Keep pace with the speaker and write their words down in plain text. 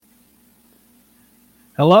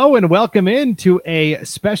Hello and welcome into a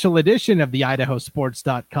special edition of the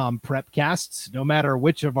idahosports.com prepcasts. No matter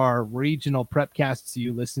which of our regional prepcasts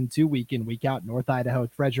you listen to week in, week out, North Idaho,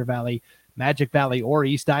 Treasure Valley, Magic Valley, or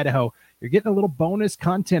East Idaho, you're getting a little bonus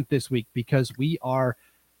content this week because we are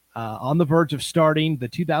on the verge of starting the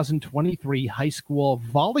 2023 high school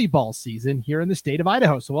volleyball season here in the state of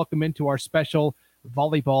Idaho. So welcome into our special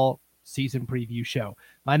volleyball season preview show.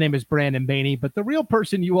 My name is Brandon Bainey, but the real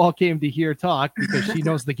person you all came to hear talk because she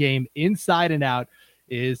knows the game inside and out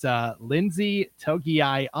is Lindsay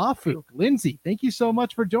Togiai Afuk. Lindsay, thank you so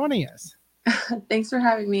much for joining us. Thanks for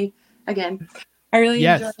having me again. I really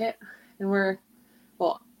enjoyed it, and we're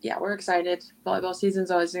excited. Volleyball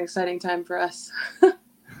season's always an exciting time for us.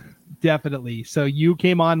 Definitely. So you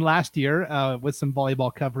came on last year with some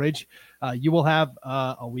volleyball coverage. You will have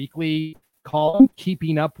a weekly column,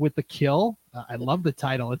 Keeping Up with the Kill. I love the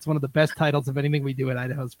title. It's one of the best titles of anything we do at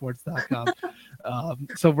idahosports.com.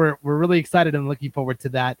 So we're really excited and looking forward to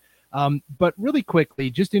that. But really quickly,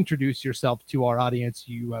 just introduce yourself to our audience.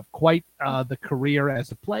 You have quite the career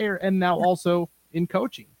as a player and now also in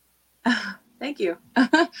coaching. Thank you.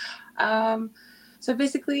 So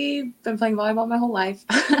basically, been playing volleyball my whole life.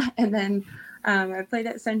 And then I played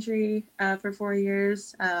at Century for 4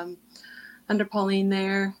 years under Pauline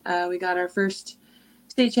there. We got our first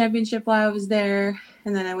state championship while I was there.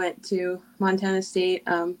 And then I went to Montana State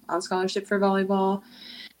on scholarship for volleyball.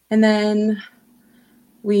 And then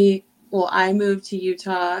I moved to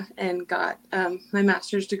Utah and got my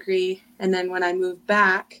master's degree. And then when I moved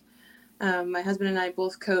back, my husband and I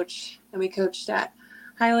both coach, and we coached at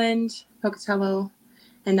Highland, Pocatello,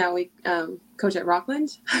 and now we coach at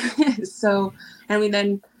Rockland.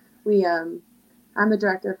 I'm the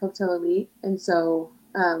director of Pocatello Elite, and so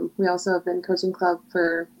we also have been coaching club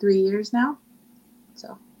for 3 years now.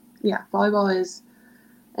 So yeah, volleyball is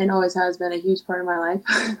and always has been a huge part of my life.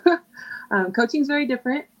 Coaching is very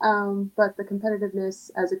different, but the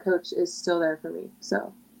competitiveness as a coach is still there for me.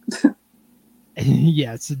 So.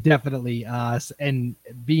 Yes, definitely. And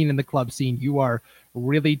being in the club scene, you are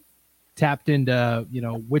really tapped into,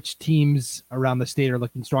 which teams around the state are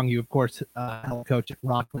looking strong. You, of course, help coach at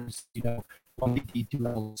Rockland, 1D2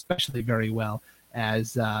 level, especially very well.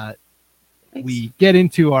 As we get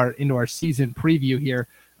into our season preview here,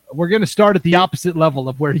 we're going to start at the opposite level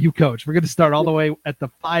of where you coach. We're going to start all the way at the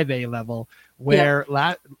 5A level, where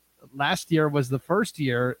last year was the first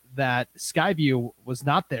year that Skyview was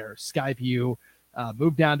not there. Skyview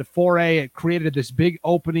moved down to 4A. It created this big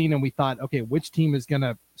opening, and we thought, okay, which team is going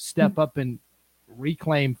to step up and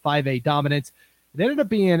reclaim 5A dominance? It ended up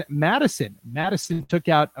being Madison. Madison took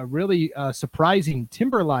out a really surprising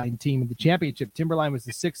Timberline team in the championship. Timberline was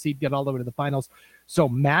the 6th seed, got all the way to the finals. So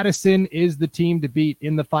Madison is the team to beat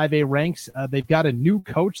in the 5A ranks. They've got a new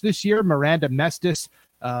coach this year, Miranda Mestis,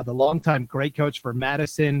 the longtime great coach for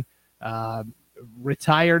Madison,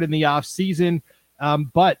 retired in the off season,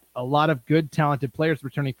 but a lot of good, talented players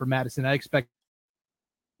returning for Madison. I expect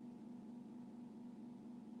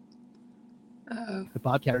the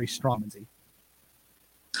Bobcat very strong.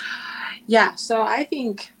 Yeah, so I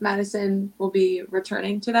think Madison will be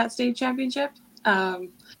returning to that state championship.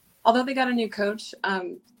 Although they got a new coach,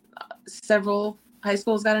 several high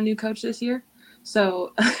schools got a new coach this year.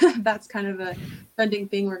 So that's kind of a trending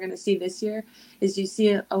thing we're going to see this year is you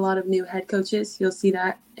see a lot of new head coaches. You'll see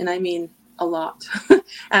that, and I mean a lot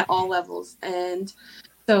at all levels. And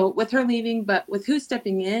so with her leaving, but with who's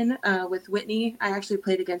stepping in, with Whitney, I actually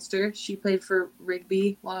played against her. She played for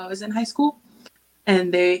Rigby while I was in high school.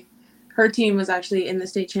 And her team was actually in the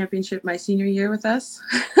state championship my senior year with us.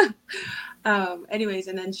 Anyways,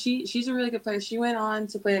 and then she's a really good player. She went on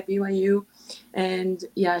to play at BYU, and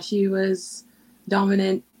yeah, she was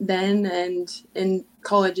dominant then and in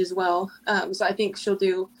college as well. So I think she'll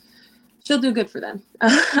do good for them.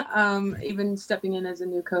 Even stepping in as a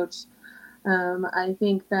new coach. I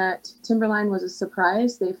think that Timberline was a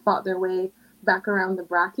surprise. They fought their way back around the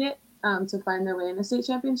bracket to find their way in the state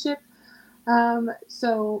championship.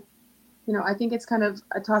 So, I think it's kind of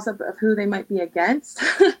a toss-up of who they might be against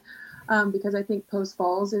because I think Post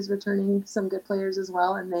Falls is returning some good players as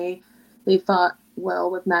well, and they fought well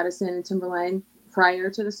with Madison and Timberline prior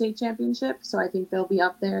to the state championship, so I think they'll be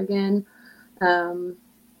up there again. But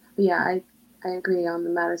yeah, I agree on the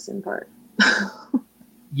Madison part.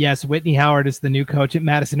 Yes, Whitney Howard is the new coach at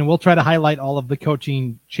Madison, and we'll try to highlight all of the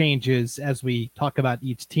coaching changes as we talk about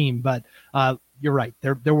each team, but you're right.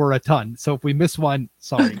 There were a ton. So if we miss one,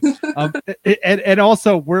 sorry. And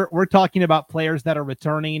also we're talking about players that are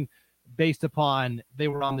returning based upon they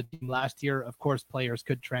were on the team last year. Of course, players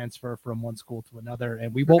could transfer from one school to another,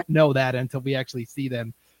 and we won't know that until we actually see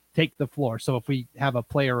them take the floor. So if we have a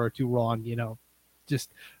player or two wrong,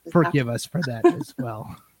 just forgive us for that as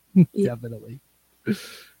well. Definitely.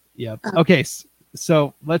 Yep. Okay.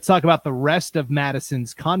 So let's talk about the rest of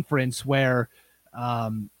Madison's conference, where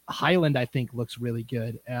Highland, I think, looks really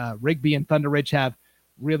good. Rigby and Thunder Ridge have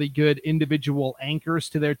really good individual anchors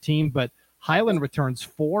to their team, but Highland returns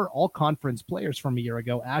 4 all-conference players from a year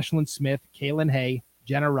ago: Ashlyn Smith, Kaylin Hay,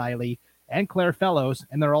 Jenna Riley, and Claire Fellows,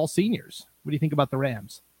 and they're all seniors. What do you think about the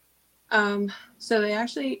Rams? So they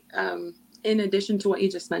actually, in addition to what you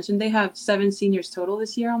just mentioned, they have 7 seniors total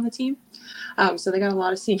this year on the team. So they got a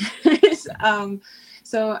lot of seniors.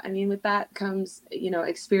 So, I mean, with that comes,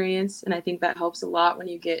 experience. And I think that helps a lot when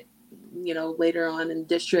you get, later on in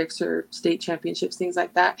districts or state championships, things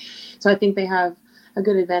like that. So I think they have a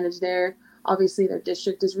good advantage there. Obviously, their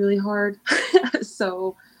district is really hard.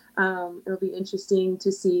 So it'll be interesting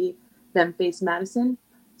to see them face Madison.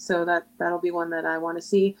 So that'll be one that I want to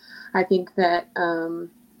see. I think that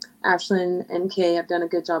Ashlyn and Kay have done a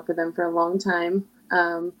good job for them for a long time.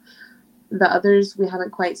 The others we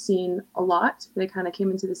haven't quite seen a lot. They kind of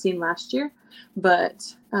came into the scene last year,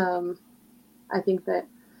 but I think that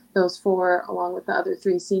those 4, along with the other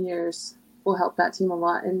 3 seniors, will help that team a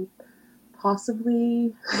lot and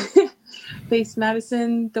possibly face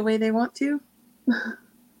Madison the way they want to.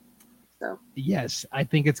 So yes, I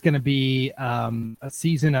think it's going to be a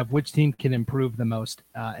season of which team can improve the most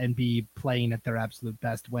and be playing at their absolute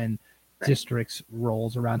best when districts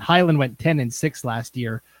rolls around. Highland went 10-6 last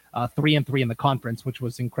year, 3-3 in the conference, which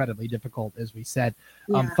was incredibly difficult, as we said.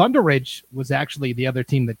 Thunder Ridge was actually the other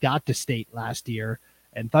team that got to state last year,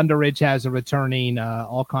 and Thunder Ridge has a returning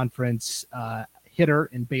all-conference hitter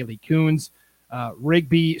in Bailey Coons.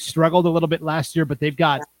 Rigby struggled a little bit last year, but they've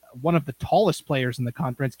got one of the tallest players in the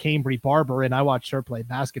conference, Cambry Barber, and I watched her play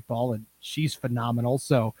basketball, and she's phenomenal.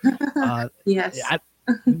 So, yes,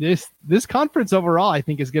 this conference overall, I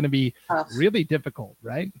think, is going to be really difficult,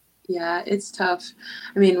 right? Yeah, it's tough.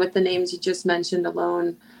 I mean, with the names you just mentioned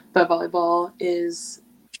alone, but volleyball is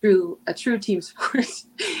a true team sport.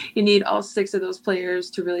 You need all 6 of those players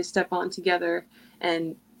to really step on together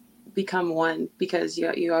and become one, because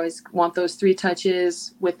you always want those 3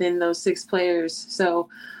 touches within those 6 players. So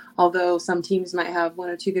although some teams might have 1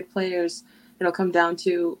 or 2 good players, it'll come down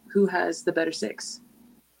to who has the better 6.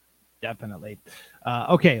 Definitely.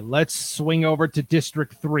 Okay, let's swing over to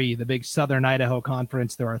District 3, the big Southern Idaho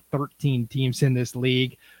Conference. There are 13 teams in this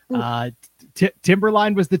league.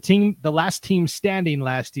 Timberline was the last team standing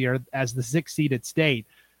last year as the 6th seed at state.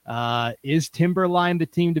 Is Timberline the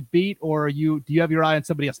team to beat, or do you have your eye on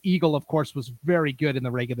somebody else? Eagle, of course, was very good in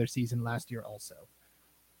the regular season last year also.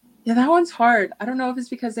 Yeah, that one's hard. I don't know if it's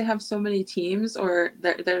because they have so many teams, or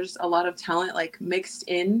there's a lot of talent like mixed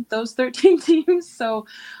in those 13 teams. So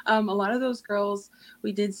a lot of those girls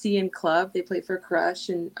we did see in club. They played for Crush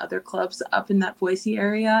and other clubs up in that Boise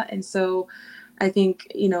area. And so I think,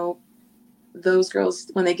 those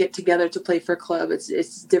girls, when they get together to play for club, it's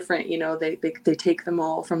different. They take them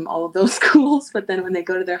all from all of those schools. But then when they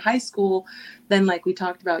go to their high school, then like we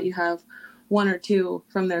talked about, you have 1 or 2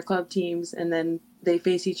 from their club teams, and then they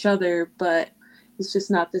face each other, but it's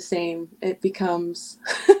just not the same. It becomes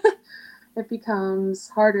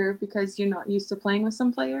harder because you're not used to playing with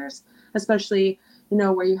some players, especially,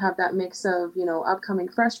 where you have that mix of, upcoming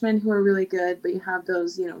freshmen who are really good, but you have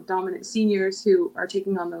those, dominant seniors who are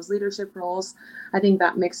taking on those leadership roles. I think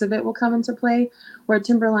that mix of it will come into play. Where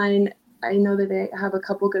Timberline, I know that they have a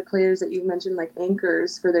couple good players that you mentioned, like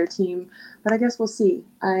anchors for their team, but I guess we'll see.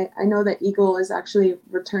 I know that Eagle is actually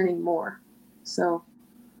returning more. So,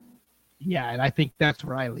 yeah, and I think that's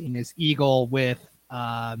where I lean is Eagle with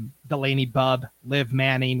Delaney Bubb, Liv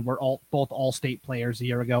Manning were both all-state players a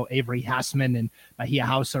year ago. Avery Hassman and Mahia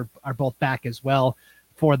House are both back as well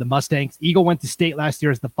for the Mustangs. Eagle went to state last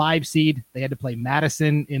year as the 5 seed. They had to play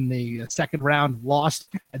Madison in the second round, lost,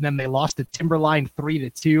 and then they lost to Timberline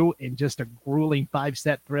 3-2 in just a grueling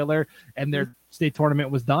 5-set thriller, and their state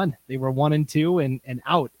tournament was done. They were 1-2 and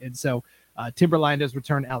out. And so Timberline has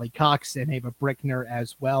returned Allie Cox and Ava Brickner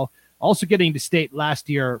as well. Also getting to state last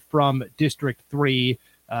year from District 3,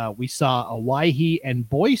 we saw Owyhee and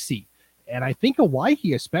Boise. And I think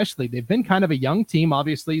Owyhee especially, they've been kind of a young team,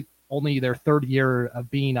 obviously only their 3rd year of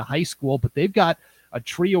being a high school, but they've got a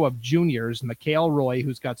trio of juniors, Mikhail Roy,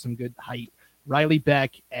 who's got some good height, Riley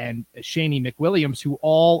Beck, and Shani McWilliams, who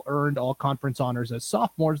all earned all conference honors as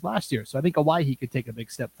sophomores last year. So I think Owyhee could take a big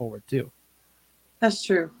step forward too. That's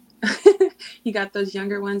true. You got those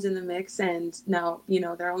younger ones in the mix, and now,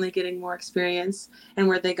 they're only getting more experience, and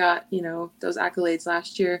where they got, those accolades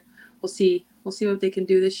last year, we'll see what they can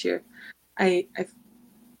do this year.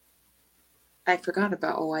 I forgot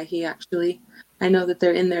about Owyhee, actually. I know that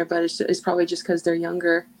they're in there, but it's probably just because they're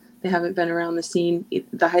younger. They haven't been around the scene,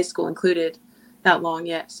 the high school included, that long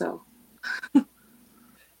yet. So,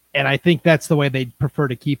 and I think that's the way they'd prefer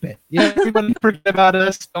to keep it. Yeah, everybody forget about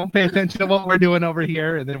us. Don't pay attention to what we're doing over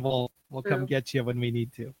here, and then we'll come get you when we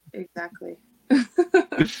need to. Exactly.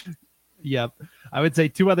 Yep. I would say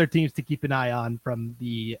two other teams to keep an eye on from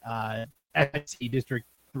the SIC District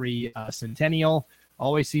 3 Centennial.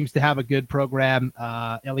 Always seems to have a good program.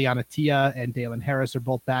 Eliana Tia and Dalen Harris are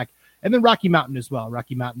both back. And then Rocky Mountain as well.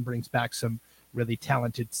 Rocky Mountain brings back some really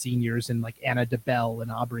talented seniors and like Anna DeBell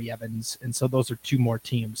and Aubrey Evans. And so those are two more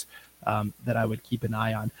teams that I would keep an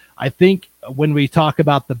eye on. I think when we talk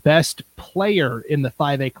about the best player in the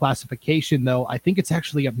 5A classification, though, I think it's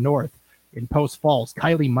actually up north in Post Falls,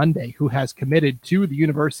 Kylie Monday, who has committed to the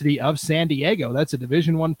University of San Diego. That's a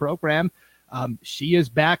Division I program. She is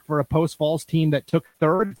back for a Post Falls team that took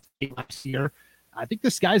third last year. I think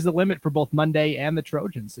the sky's the limit for both Monday and the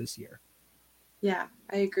Trojans this year. Yeah,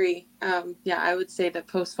 I agree. I would say that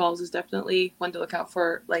Post Falls is definitely one to look out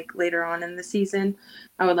for, like later on in the season.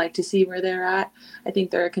 I would like to see where they're at. I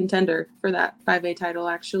think they're a contender for that 5A title,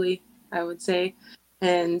 actually, I would say.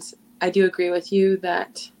 And I do agree with you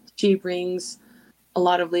that she brings a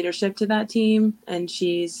lot of leadership to that team, and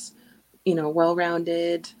she's,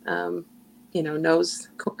 well-rounded, knows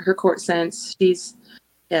her court sense. She's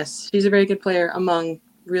a very good player among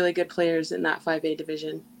really good players in that 5A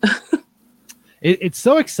division. It's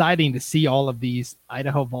so exciting to see all of these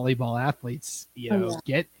Idaho volleyball athletes,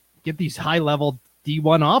 get these high level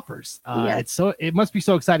D1 offers. It must be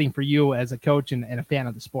so exciting for you as a coach and a fan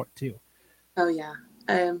of the sport too. Oh yeah.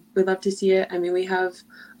 We'd love to see it. I mean, we have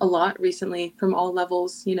a lot recently from all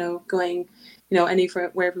levels, going,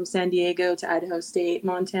 anywhere from San Diego to Idaho State,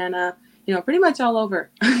 Montana, pretty much all over.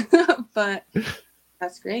 But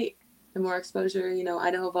that's great. The more exposure,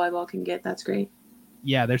 Idaho volleyball can get, that's great.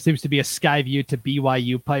 Yeah, there seems to be a Skyview to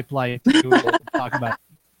BYU pipeline. We'll talk about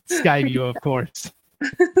Skyview, of course.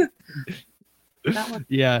 That one.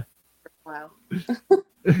 Yeah. Wow.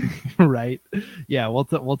 Right. Yeah, we'll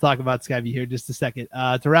talk about Skyview here in just a second.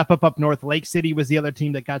 To wrap up north, Lake City was the other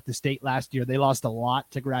team that got to state last year. They lost a lot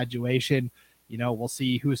to graduation. We'll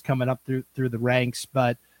see who's coming up through the ranks,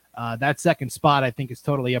 but that second spot I think is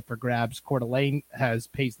totally up for grabs. Coeur d'Alene has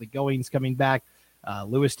Paisley Goings coming back.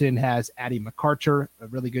 Lewiston has Addie McArcher, a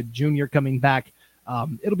really good junior, coming back.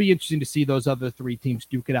 It'll be interesting to see those other three teams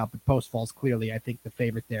duke it out, but Post Falls clearly, I think, the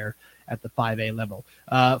favorite there at the 5A level.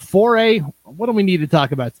 4A, what do we need to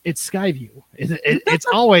talk about? It's Skyview. It's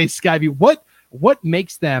always Skyview. What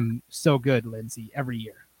makes them so good, Lindsay, every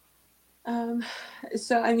year?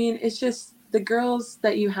 So, I mean, it's just the girls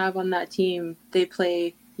that you have on that team, they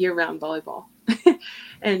play year-round volleyball.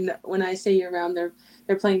 And when I say year-round, they're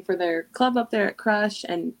playing for their club up there at Crush,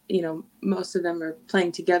 and most of them are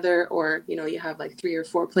playing together, or you have like 3 or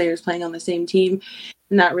 4 players playing on the same team,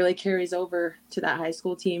 and that really carries over to that high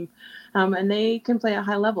school team. And they can play at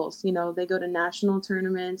high levels. They go to national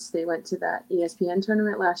tournaments. They went to that ESPN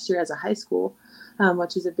tournament last year as a high school,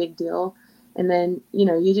 which is a big deal. And then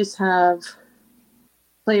you just have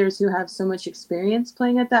players who have so much experience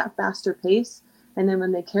playing at that faster pace, and then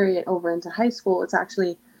when they carry it over into high school, it's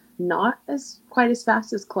actually not quite as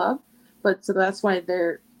fast as club, but so that's why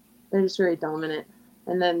they're just very dominant.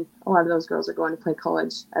 And then a lot of those girls are going to play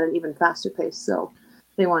college at an even faster pace, so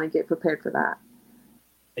they want to get prepared for that.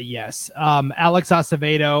 Yes. Alex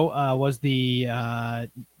Acevedo was the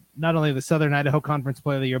not only the Southern Idaho Conference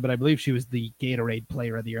Player of the Year, but I believe she was the Gatorade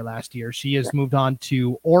Player of the Year last year. She has moved on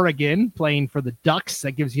to Oregon, playing for the Ducks.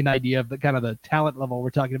 That gives you an idea of the kind of the talent level we're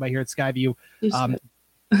talking about here at Skyview.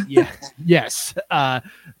 Yes.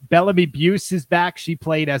 Bellamy Buse is back. She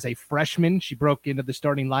played as a freshman. She broke into the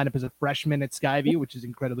starting lineup as a freshman at Skyview, which is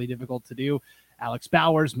incredibly difficult to do. Alex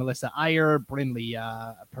Bowers, Melissa Iyer, Brinley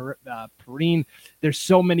Perrine. There's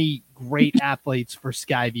so many great athletes for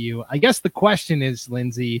Skyview. I guess the question is,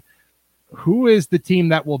 Lindsay, who is the team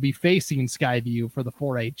that will be facing Skyview for the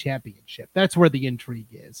 4A championship? That's where the intrigue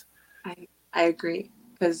is. I agree,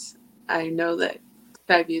 because I know that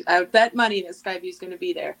Skyview, I would bet money that Skyview is going to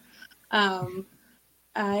be there.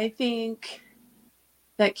 I think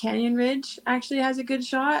that Canyon Ridge actually has a good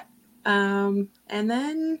shot. And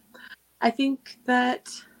then I think that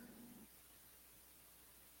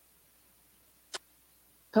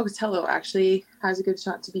Pocatello actually has a good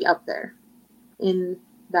shot to be up there in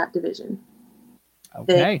that division.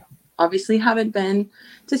 Okay. They obviously haven't been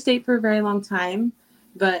to state for a very long time,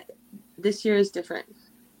 but this year is different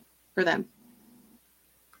for them.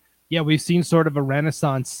 Yeah, we've seen sort of a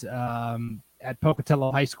renaissance at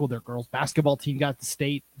Pocatello High School. Their girls basketball team got to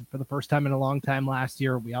state for the first time in a long time last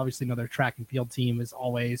year. We obviously know their track and field team is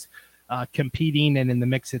always competing and in the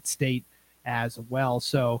mix at state as well.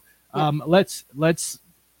 So let's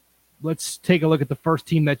take a look at the first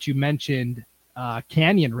team that you mentioned,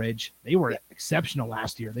 Canyon Ridge. They were exceptional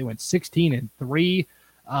last year. They went 16-3.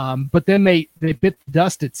 But then they bit the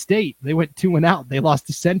dust at state. They went 2-out. They lost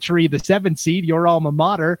to Century, the 7 seed, your alma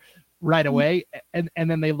mater, right away. And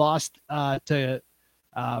then they lost to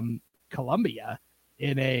Columbia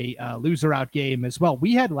in a loser out game as well.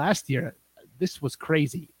 We had last year, this was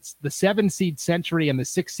crazy. The 7 seed Century and the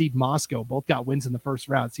 6 seed Moscow both got wins in the first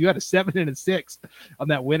round. So you had a 7 and a 6 on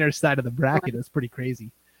that winner's side of the bracket. It's pretty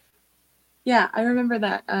crazy. Yeah, I remember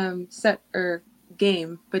that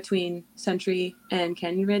game between Century and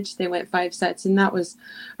Canyon Ridge. They went 5 sets, and that was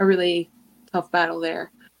a really tough battle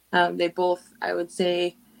there. They both, I would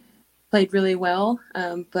say, played really well,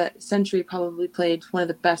 but Century probably played one of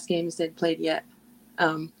the best games they'd played yet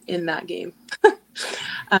in that game.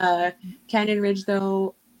 Canyon Ridge,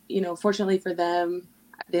 though, fortunately for them,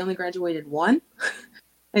 they only graduated 1.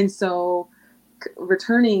 And so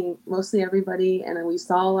returning mostly everybody, and we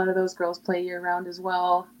saw a lot of those girls play year-round as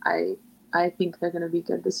well. I think they're going to be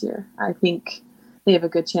good this year. I think they have a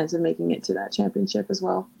good chance of making it to that championship as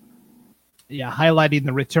well. Yeah, highlighting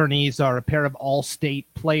the returnees are a pair of all-state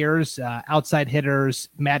players, outside hitters,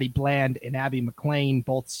 Maddie Bland and Abby McLean,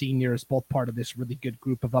 both seniors, both part of this really good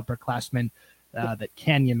group of upperclassmen that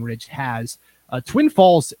Canyon Ridge has. Twin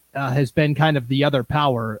Falls has been kind of the other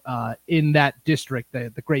power in that district,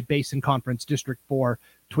 the Great Basin Conference District 4.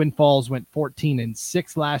 Twin Falls went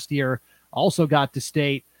 14-6 last year, also got to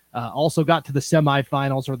state, also got to the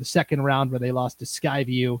semifinals or the second round where they lost to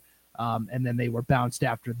Skyview, and then they were bounced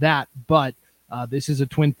after that. But this is a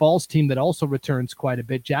Twin Falls team that also returns quite a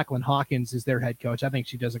bit. Jacqueline Hawkins is their head coach. I think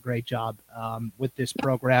she does a great job with this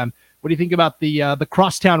program. What do you think about the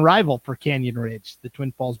crosstown rival for Canyon Ridge, the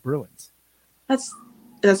Twin Falls Bruins?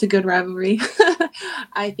 That's a good rivalry.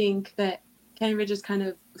 I think that Canyon Ridge just kind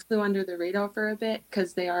of flew under the radar for a bit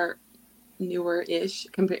because they are newer-ish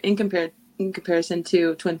in comparison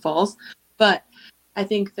to Twin Falls. But I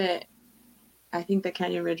think that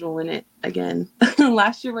Canyon Ridge will win it again.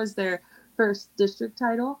 Last year was their first district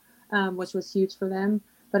title, which was huge for them.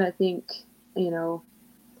 But I think,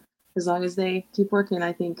 as long as they keep working,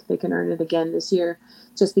 I think they can earn it again this year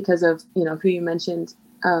just because of, who you mentioned.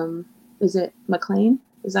 Is it McLean?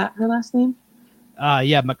 Is that her last name?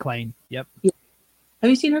 Yeah, McLean. Yep. Yeah.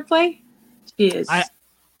 Have you seen her play? She is. I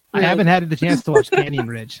haven't had the chance to watch Canyon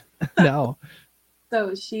Ridge. No.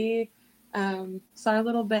 So she saw a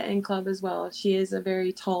little bit in club as well. She is a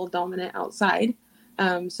very tall, dominant outside.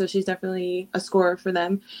 So she's definitely a scorer for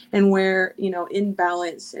them. And where, in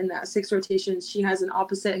balance in that 6 rotations, she has an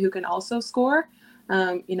opposite who can also score.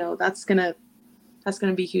 That's gonna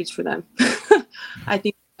be huge for them. I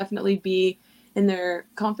think definitely be in their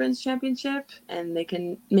conference championship, and they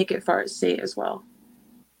can make it far at state as well.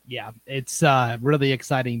 Yeah, it's really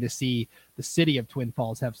exciting to see the city of Twin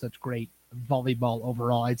Falls have such great volleyball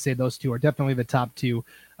overall. I'd say those two are definitely the top 2.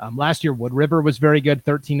 Last year, Wood River was very good,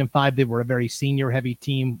 13-5. They were a very senior-heavy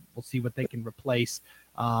team. We'll see what they can replace.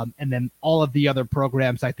 And then all of the other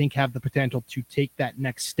programs, I think, have the potential to take that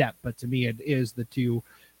next step. But to me, it is the two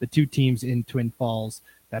teams in Twin Falls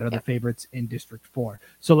that are the favorites in District 4.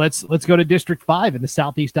 So let's go to District 5 in the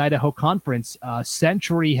Southeast Idaho Conference.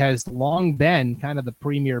 Century has long been kind of the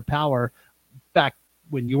premier power. Back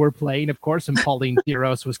when you were playing, of course, and Pauline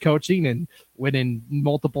Theros was coaching and winning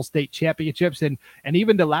multiple state championships. And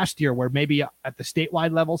even to last year, where maybe at the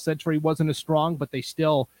statewide level, Century wasn't as strong, but they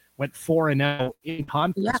still went 4-0 in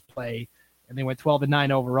conference play, and they went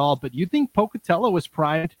 12-9 overall. But you think Pocatello was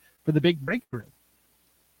primed for the big breakthrough?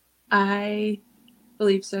 I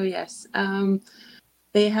believe so, yes.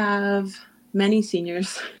 They have many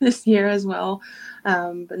seniors this year as well,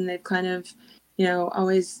 and they've kind of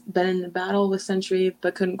always been in the battle with Century,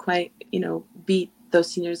 but couldn't quite beat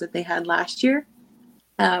those seniors that they had last year.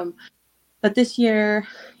 But this year,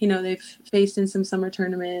 they've faced in some summer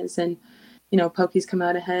tournaments, and Pokey's come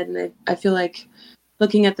out ahead, and I feel like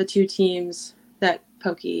looking at the 2 teams that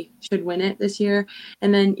Pokey should win it this year.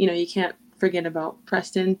 And then you can't forget about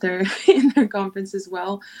Preston. They're in their conference as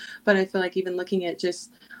well. But I feel like even looking at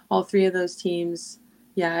just all 3 of those teams,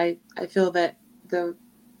 I feel that the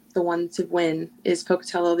one to win is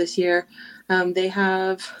Pocatello this year. They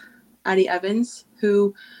have Addie Evans,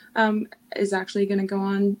 who is actually going to go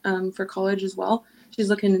on for college as well. She's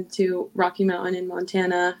looking into Rocky Mountain in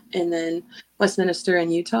Montana and then Westminster in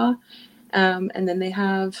Utah. And then they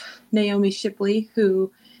have Naomi Shipley,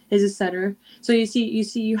 who is a setter. So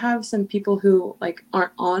you have some people who like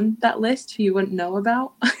aren't on that list who you wouldn't know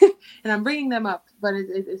about, and I'm bringing them up, but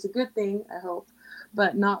it's a good thing, I hope,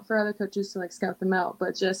 but not for other coaches to like scout them out,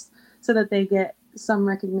 but just so that they get some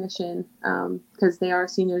recognition, because they are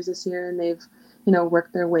seniors this year and they've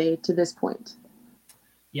worked their way to this point.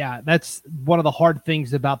 Yeah, that's one of the hard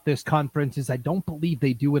things about this conference is I don't believe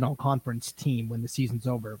they do an all-conference team when the season's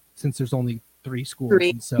over, since there's only 3 schools.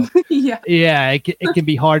 And so, yeah, it can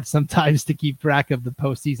be hard sometimes to keep track of the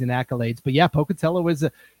postseason accolades. But yeah, Pocatello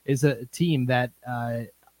is a team that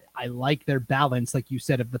I like their balance, like you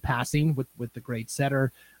said, of the passing with the great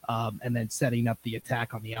setter, and then setting up the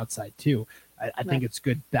attack on the outside too. I think it's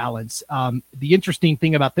good balance. The interesting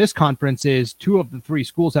thing about this conference is 2 of the 3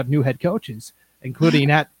 schools have new head coaches, including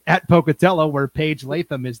at Pocatello, where Paige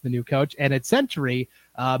Latham is the new coach, and at Century,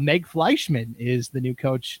 Meg Fleischman is the new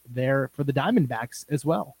coach there for the Diamondbacks as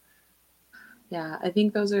well. Yeah, I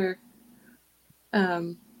think those are,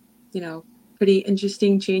 pretty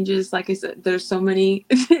interesting changes. Like I said, there's so many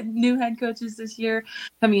new head coaches this year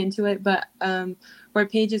coming into it, but where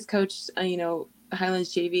Paige has coached,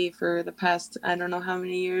 Highlands JV for the past, I don't know how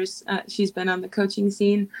many years she's been on the coaching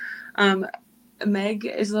scene. Meg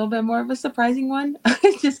is a little bit more of a surprising one,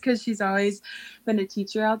 just because she's always been a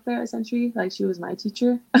teacher out there at Century. Like, she was my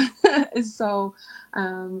teacher. So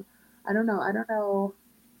I don't know.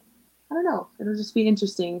 It'll just be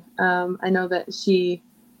interesting. I know that she,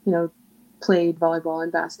 played volleyball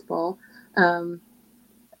and basketball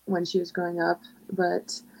when she was growing up,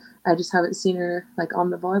 but I just haven't seen her like on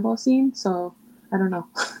the volleyball scene. So I don't know.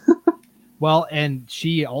 Well, and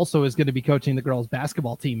she also is going to be coaching the girls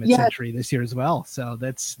basketball team at Century this year as well. So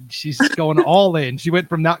she's going all in. She went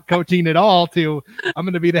from not coaching at all to I'm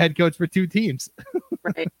going to be the head coach for 2 teams.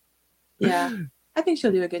 Right. Yeah. I think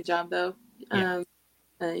she'll do a good job though. Yeah.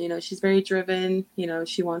 She's very driven.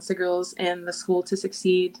 She wants the girls and the school to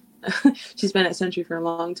succeed. She's been at Century for a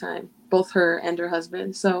long time, both her and her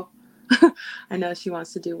husband. So I know she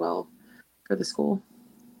wants to do well for the school.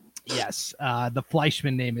 Yes, the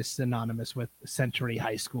Fleischman name is synonymous with Century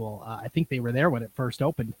High School. I think they were there when it first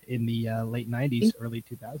opened in the late 90s, early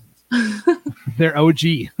 2000s. They're OG.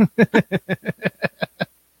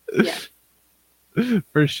 Yeah.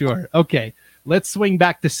 For sure. Okay, let's swing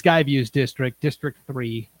back to Skyview's district, District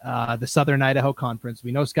 3, the Southern Idaho Conference.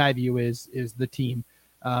 We know Skyview is the team.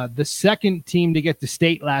 The second team to get to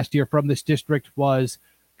state last year from this district was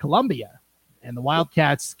Columbia, and the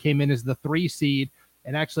Wildcats came in as the 3 seed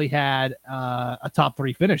and actually had a top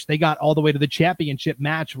 3 finish. They got all the way to the championship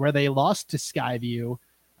match where they lost to Skyview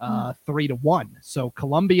 3-1. So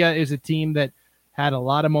Columbia is a team that had a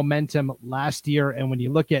lot of momentum last year. And when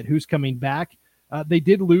you look at who's coming back, they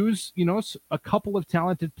did lose, a couple of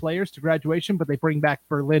talented players to graduation, but they bring back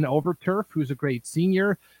Berlin Overturf, who's a great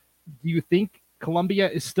senior. Do you think Columbia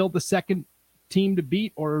is still the second team to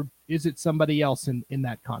beat, or is it somebody else in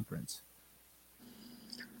that conference?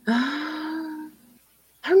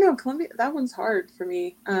 I don't know. Columbia, that one's hard for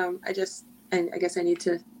me. I guess I need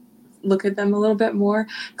to look at them a little bit more.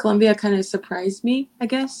 Columbia kind of surprised me, I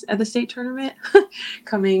guess, at the state tournament,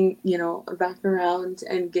 coming, back around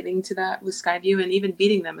and getting to that with Skyview and even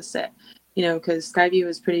beating them a set, because Skyview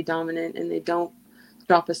is pretty dominant and they don't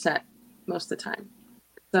drop a set most of the time.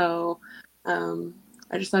 So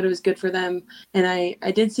I just thought it was good for them. And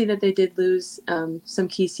I did see that they did lose some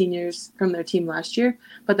key seniors from their team last year,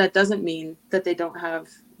 but that doesn't mean that they don't have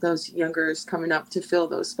those youngers coming up to fill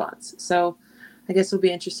those spots. So I guess it'll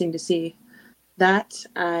be interesting to see. That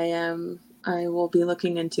I will be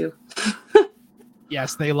looking into.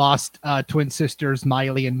 Yes, they lost twin sisters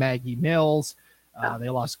Miley and Maggie Mills. They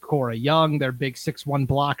lost Cora Young, their big 6'1"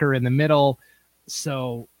 blocker in the middle.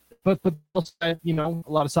 So, but also, a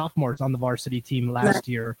lot of sophomores on the varsity team last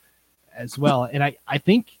year as well. And I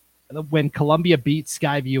think when Columbia beat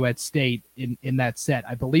Skyview at state in that set,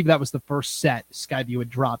 I believe that was the first set Skyview had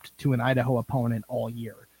dropped to an Idaho opponent all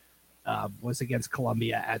year, was against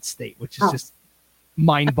Columbia at state, which is just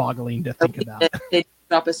mind-boggling to think about. They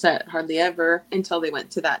drop a set hardly ever until they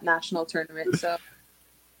went to that national tournament. So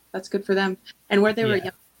that's good for them. And where they were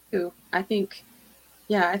young too, I think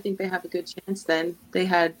they have a good chance then. They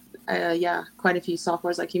had, quite a few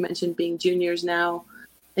sophomores, like you mentioned, being juniors now.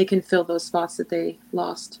 They can fill those spots that they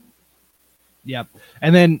lost. Yep.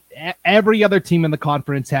 And then every other team in the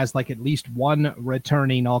conference has like at least one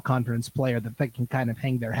returning all-conference player that they can kind of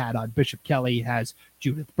hang their hat on. Bishop Kelly has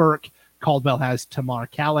Judith Burke. Caldwell has Tamar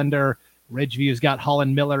Callender. Ridgeview's got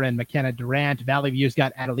Holland Miller and McKenna Durant. Valley View's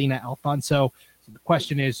got Adelina Alfonso. So the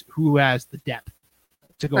question is, who has the depth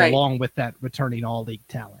to go along with that returning all-league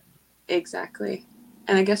talent? Exactly.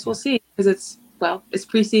 And I guess we'll see, because well, it's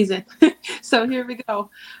preseason. So here we go.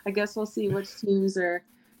 I guess we'll see which teams are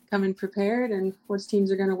coming prepared and which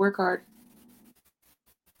teams are going to work hard.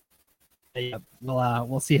 Yeah,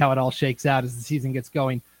 we'll see how it all shakes out as the season gets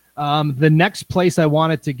going. The next place I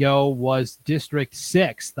wanted to go was District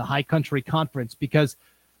 6, the High Country Conference, because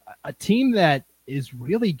a team that is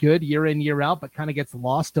really good year in, year out, but kind of gets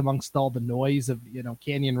lost amongst all the noise of,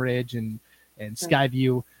 Canyon Ridge and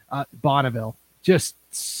Skyview, Bonneville, just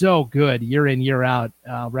so good year in, year out,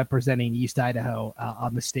 representing East Idaho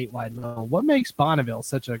on the statewide level. What makes Bonneville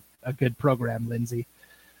such a good program, Lindsay?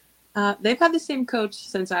 They've had the same coach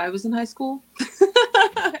since I was in high school.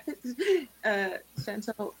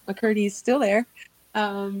 Chantel McCurdy's still there.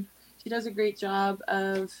 She does a great job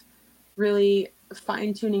of really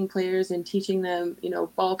fine-tuning players and teaching them,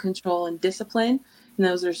 ball control and discipline. And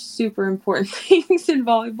those are super important things in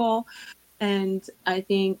volleyball. And I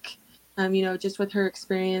think, just with her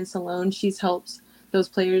experience alone, she's helped those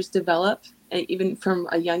players develop. Even from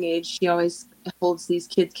a young age, she always holds these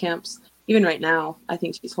kids camps. Even right now, I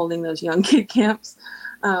think she's holding those young kid camps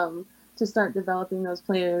to start developing those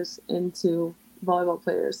players into volleyball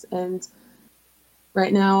players. And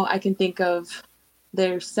right now, I can think of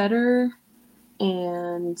their setter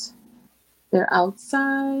and their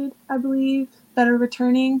outside, I believe, that are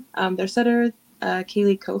returning. Their setter,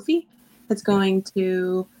 Kaylee Kofi, that's going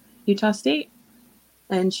to Utah State.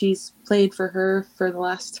 And she's played for her for the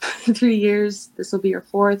last 3 years. This will be her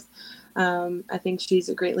fourth. I think she's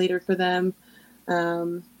a great leader for them.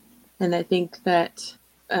 And I think that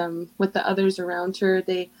with the others around her,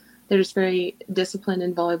 they're just very disciplined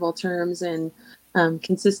in volleyball terms and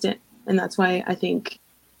consistent. And that's why I think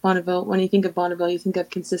Bonneville, when you think of Bonneville, you think of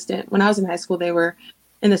consistent. When I was in high school, they were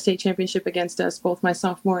in the state championship against us, both my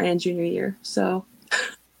sophomore and junior year. So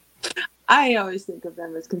I always think of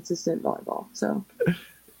them as consistent volleyball. So.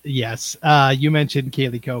 Yes. You mentioned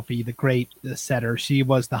Kaylee Kofi, the great setter. She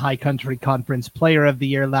was the High Country Conference Player of the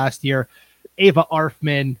Year last year. Ava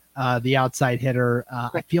Arfman, the outside hitter.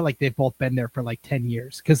 I feel like they've both been there for like 10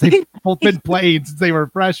 years because they've both been playing since they were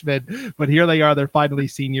freshmen. But here they are. They're finally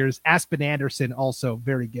seniors. Aspen Anderson, also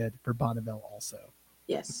very good for Bonneville also.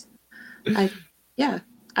 Yes. I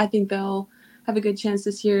think they'll have a good chance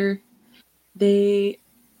this year. They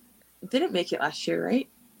didn't make it last year, right?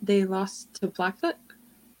 They lost to Blackfoot?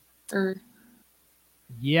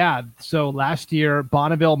 Yeah, so last year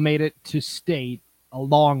Bonneville made it to state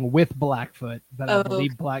along with Blackfoot, but I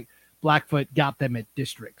believe Blackfoot got them at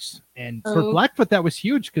districts. And for Blackfoot, that was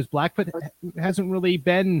huge because Blackfoot hasn't really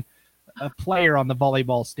been a player on the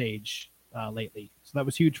volleyball stage lately. So that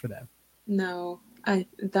was huge for them. No,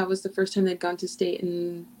 that was the first time they'd gone to state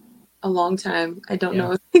in a long time. I don't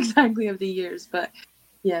know exactly of the years, but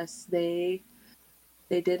yes, they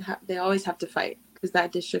always have to fight. Because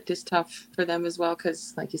that district is tough for them as well.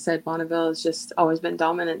 Because, like you said, Bonneville has just always been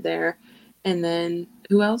dominant there. And then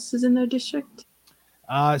who else is in their district?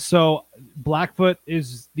 So Blackfoot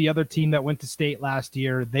is the other team that went to state last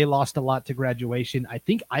year. They lost a lot to graduation. I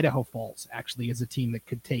think Idaho Falls actually is a team that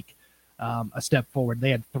could take a step forward.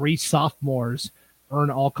 They had 3 sophomores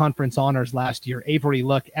earn all conference honors last year. Avery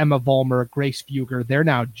Look, Emma Vollmer, Grace Fugger. They're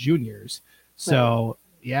now juniors. So,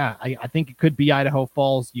 I think it could be Idaho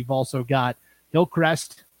Falls. You've also got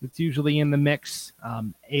Hillcrest, that's usually in the mix.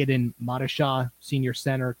 Aiden Madashaw, senior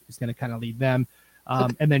center, is going to kind of lead them.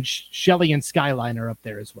 And then Shelley and Skyline are up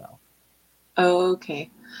there as well. Oh, okay.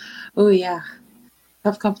 Oh, yeah.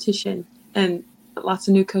 Tough competition. And lots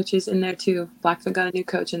of new coaches in there, too. Blackfoot got a new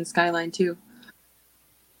coach and Skyline, too.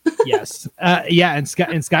 Yes. And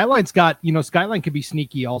Skyline's got, Skyline could be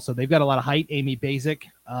sneaky also. They've got a lot of height. Amy Basic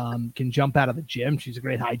can jump out of the gym. She's a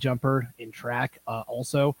great high jumper in track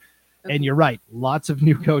also. And you're right. Lots of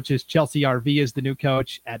new coaches. Chelsea RV is the new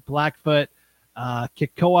coach at Blackfoot.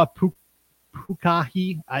 Kikoa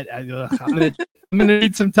Pukahi. I'm gonna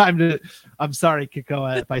need some time to. I'm sorry,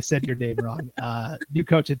 Kikoa, if I said your name wrong. New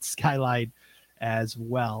coach at Skyline as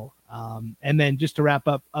well. And then just to wrap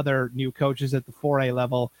up, other new coaches at the 4A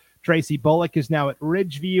level. Tracy Bullock is now at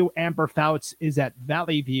Ridgeview. Amber Fouts is at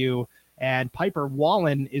Valley View. And Piper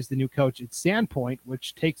Wallen is the new coach at Sandpoint,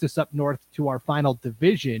 which takes us up north to our final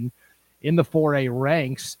division in the 4A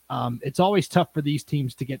ranks. It's always tough for these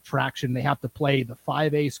teams to get traction. They have to play the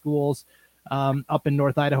 5A schools up in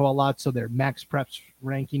North Idaho a lot, so their max preps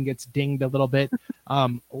ranking gets dinged a little bit.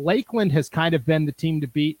 Lakeland has kind of been the team to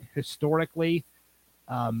beat historically.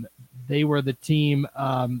 They were the team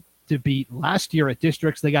to beat last year at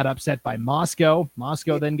districts. They got upset by Moscow.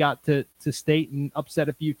 Moscow then got to state and upset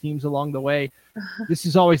a few teams along the way. This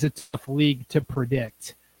is always a tough league to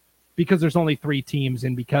predict because there's only 3 teams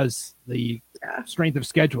and because the strength of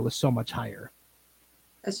schedule is so much higher.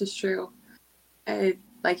 That's just true.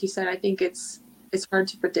 Like you said, I think it's hard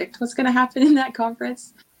to predict what's going to happen in that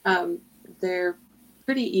conference. They're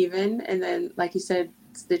pretty even, and then like you said,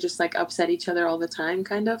 they just like upset each other all the time,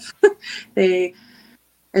 kind of. they,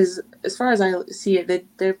 as far as I see it,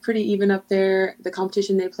 they're pretty even up there. The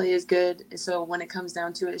competition they play is good, so when it comes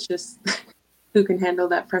down to it, it's just who can handle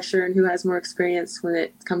that pressure and who has more experience when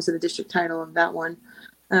it comes to the district title of that one.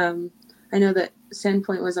 I know that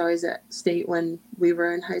Sandpoint was always at state when we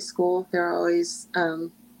were in high school. They were always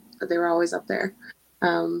up there.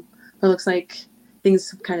 But it looks like things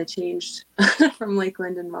have kind of changed from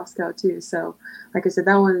Lakeland and Moscow too. So, like I said,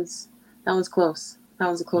 that one's close. That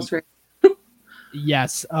was a close race.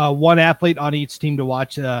 Yes, one athlete on each team to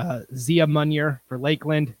watch: Zia Munier for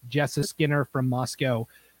Lakeland, Jessa Skinner from Moscow,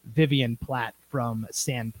 Vivian Platt from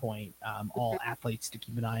Sandpoint. All athletes to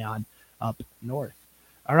keep an eye on up north.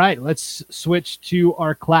 All right, let's switch to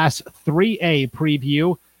our Class 3A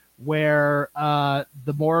preview, where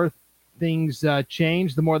the more things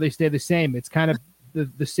change, the more they stay the same. It's kind of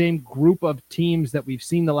the same group of teams that we've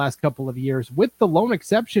seen the last couple of years, with the lone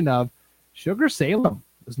exception of Sugar Salem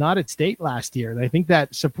was not at state last year. And I think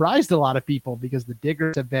that surprised a lot of people because the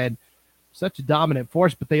Diggers have been such a dominant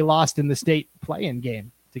force, but they lost in the state play-in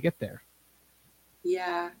game to get there.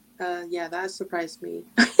 Yeah, that surprised me.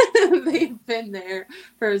 They've been there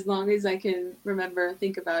for as long as I can remember,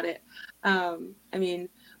 think about it. I mean,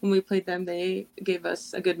 when we played them, they gave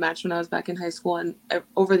us a good match when I was back in high school. And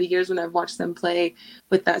over the years, when I've watched them play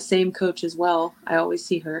with that same coach as well, I always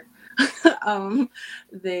see her.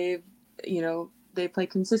 They play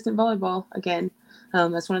consistent volleyball again.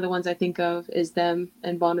 That's one of the ones I think of is them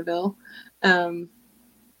and Bonneville. And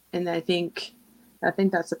I think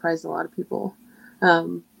that surprised a lot of people.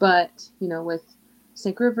 But, with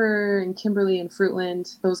Snake River and Kimberly and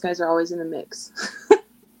Fruitland, those guys are always in the mix.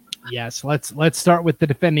 Yes, let's start with the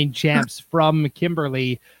defending champs from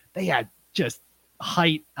Kimberly. They had just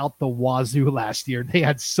height out the wazoo last year. They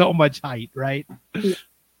had so much height, right? Yeah.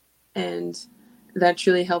 And that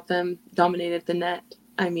truly helped them dominate at the net.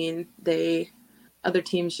 I mean, other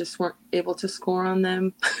teams just weren't able to score on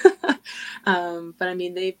them. But I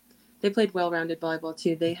mean, they played well-rounded volleyball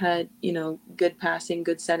too. They had, good passing,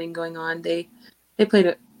 good setting going on. They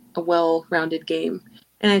played a well-rounded game.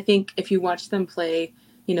 And I think if you watch them play,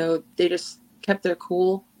 they just kept their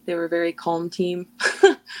cool. They were a very calm team.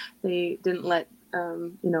 They didn't let,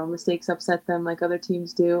 mistakes upset them like other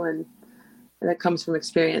teams do. And that comes from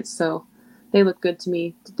experience. So they look good to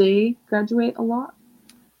me. Did they graduate a lot?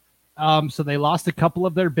 So they lost a couple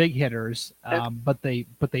of their big hitters, but they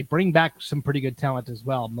bring back some pretty good talent as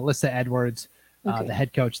well. Melissa Edwards, the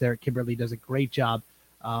head coach there at Kimberly, does a great job.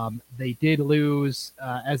 They did lose,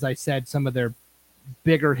 as I said, some of their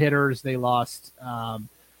bigger hitters. They lost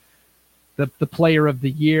the player of the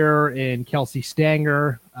year in Kelsey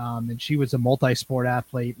Stanger, and she was a multi-sport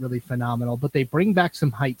athlete, really phenomenal. But they bring back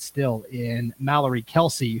some height still in Mallory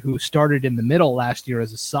Kelsey, who started in the middle last year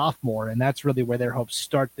as a sophomore, and that's really where their hopes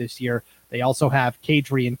start this year. They also have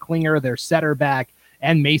Kadrian Klinger, their setter back,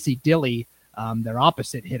 and Macy Dilly, their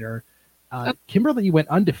opposite hitter. Kimberly went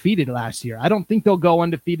undefeated last year. I don't think they'll go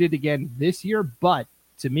undefeated again this year, but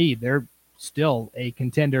to me, they're still a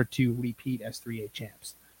contender to repeat as 3A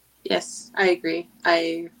champs. Yes, I agree.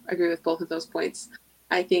 I agree with both of those points.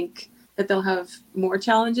 I think that they'll have more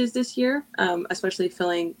challenges this year, especially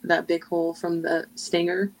filling that big hole from the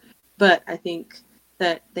Stinger. But I think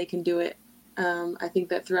that they can do it. I think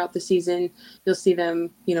that throughout the season, you'll see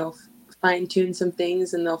them, fine tune some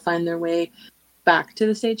things, and they'll find their way back to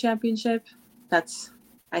the state championship.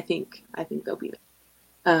 I think they'll be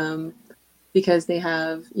there. Because they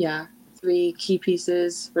have, 3 key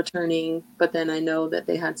pieces returning, but then I know that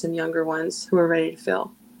they had some younger ones who are ready to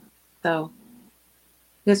fill. So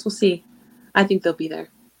I guess we'll see. I think they'll be there.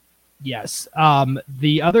 Yes.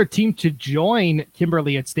 The other team to join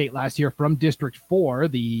Kimberly at state last year from District 4,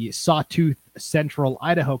 the Sawtooth Central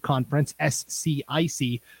Idaho Conference,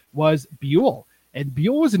 SCIC, was Buell. And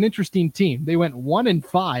Buell was an interesting team. They went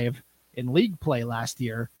 1-5 in league play last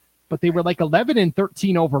year, but they were like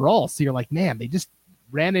 11-13 overall. So you're like, man, they just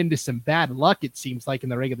ran into some bad luck, it seems like, in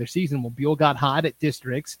the regular season. Well, Buell got hot at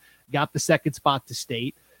districts, got the second spot to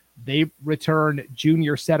state. They returned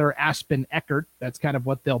junior setter Aspen Eckert. That's kind of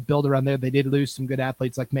what they'll build around there. They did lose some good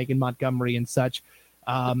athletes like Megan Montgomery and such.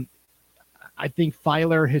 I think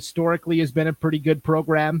Filer historically has been a pretty good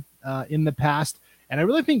program in the past. And I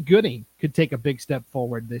really think Gooding could take a big step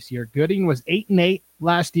forward this year. Gooding was 8-8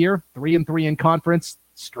 last year, 3-3 in conference,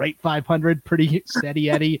 straight 500, pretty steady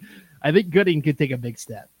Eddie. I think Gooding could take a big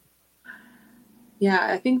step. Yeah,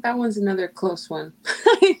 I think that one's another close one.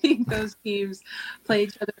 I think those teams play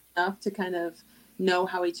each other enough to kind of know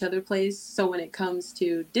how each other plays. So when it comes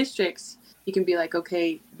to districts, you can be like,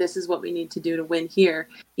 okay, this is what we need to do to win here,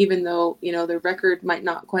 even though, their record might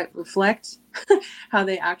not quite reflect how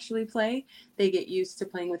they actually play. They get used to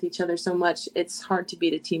playing with each other so much, it's hard to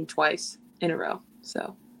beat a team twice in a row.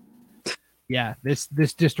 So yeah, this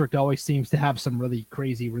district always seems to have some really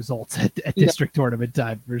crazy results at district tournament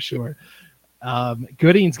time for sure.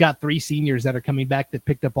 Gooding's got 3 seniors that are coming back that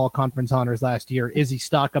picked up all conference honors last year. Izzy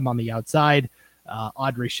Stockham on the outside,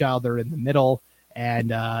 Audrey Schilder in the middle, and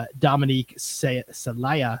Dominique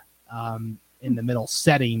Salaya in the middle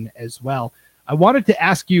setting as well. I wanted to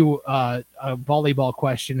ask you a volleyball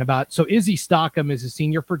question about, so Izzy Stockham is a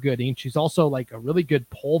senior for Gooding. She's also like a really good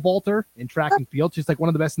pole vaulter in track and field. She's like one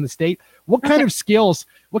of the best in the state. What kind of skills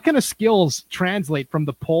translate from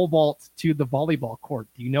the pole vault to the volleyball court?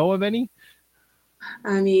 Do you know of any?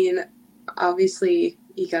 I mean, obviously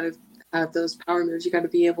you got to have those power moves. You got to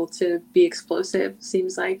be able to be explosive.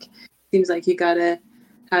 Seems like you got to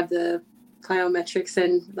have the plyometrics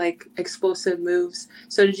and like explosive moves.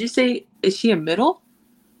 So did you say, is she a middle?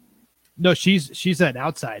 No, she's an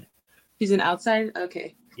outside. She's an outside?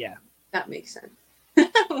 Okay. Yeah. That makes sense.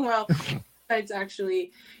 Well, it's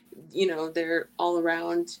actually, they're all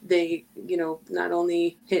around. They, not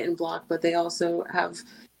only hit and block, but they also have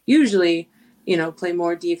usually, play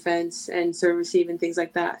more defense and serve receive and things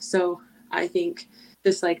like that. So I think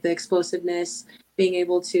just like the explosiveness, being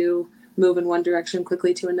able to move in one direction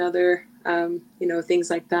quickly to another, things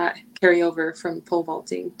like that carry over from pole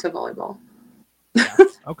vaulting to volleyball. Yeah.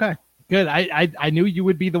 Okay, good. I knew you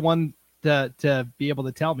would be the one to be able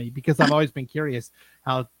to tell me, because I've always been curious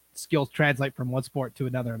how skills translate from one sport to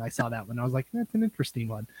another. And I saw that one. I was like, that's an interesting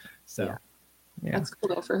one. So yeah. That's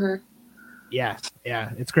cool though for her. Yeah,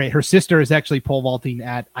 it's great. Her sister is actually pole vaulting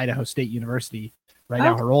at Idaho State University right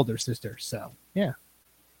now, her older sister. So yeah,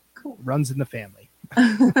 cool. Runs in the family.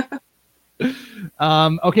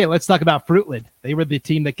 Okay, let's talk about Fruitland. They were the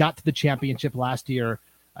team that got to the championship last year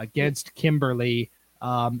against Kimberly.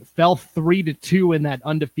 Fell 3-2 in that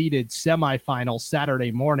undefeated semifinal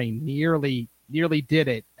Saturday morning. Nearly did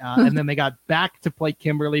it. And then they got back to play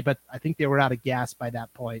Kimberly, but I think they were out of gas by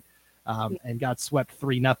that point. And got swept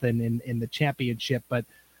 3-0 in the championship. But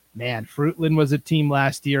man, Fruitland was a team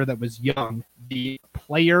last year that was young. The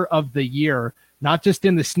player of the year, not just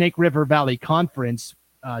in the Snake River Valley Conference,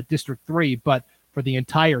 District 3, but for the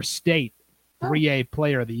entire state, 3A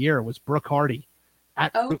player of the year was Brooke Hardy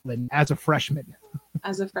at Fruitland as a freshman.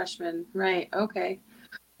 As a freshman, right. Okay.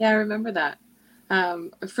 Yeah, I remember that.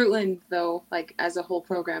 Fruitland, though, like as a whole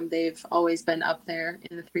program, they've always been up there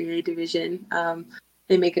in the 3A division.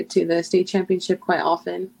 They make it to the state championship quite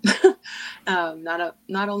often. Not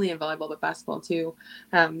only in volleyball, but basketball too.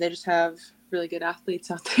 They just have really good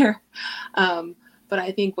athletes out there. But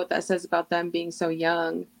I think what that says about them being so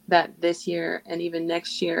young, that this year and even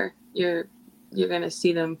next year, you're going to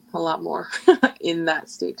see them a lot more in that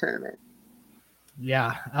state tournament.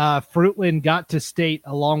 Yeah. Fruitland got to state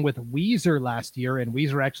along with Weiser last year, and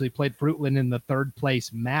Weiser actually played Fruitland in the 3rd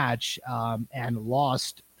place match and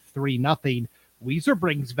lost 3-0. Weiser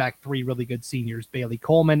brings back 3 really good seniors: Bailey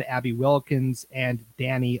Coleman, Abby Wilkins, and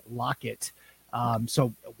Danny Lockett.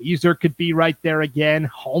 So Weiser could be right there again.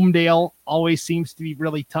 Homedale always seems to be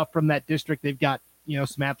really tough from that district. They've got,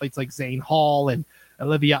 some athletes like Zane Hall and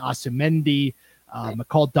Olivia Asumendi.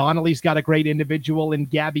 McCall Donnelly's got a great individual in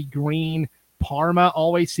Gabby Green. Parma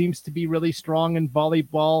always seems to be really strong in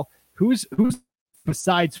volleyball. Who's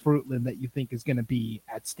besides Fruitland that you think is going to be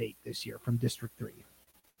at state this year from District 3?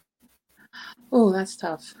 Oh, that's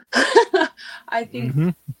tough. I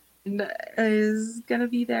think is going to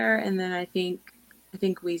be there, and then I think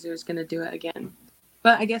Weiser is going to do it again.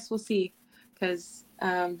 But I guess we'll see, because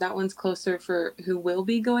that one's closer for who will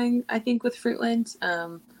be going, I think, with Fruitland.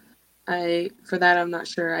 For that, I'm not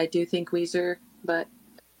sure. I do think Weiser, but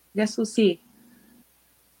I guess we'll see.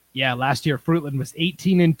 Yeah, last year Fruitland was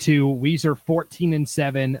 18-2, Weiser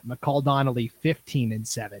 14-7, McCall Donnelly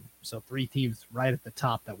 15-7. So 3 teams right at the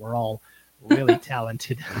top that were all really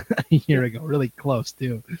talented a year ago, really close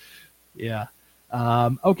too. Yeah.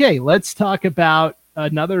 Okay, let's talk about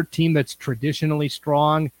another team that's traditionally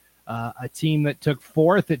strong, a team that took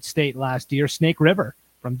 4th at state last year, Snake River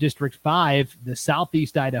from District 5, the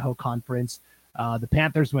Southeast Idaho Conference. The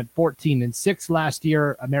Panthers went 14-6 last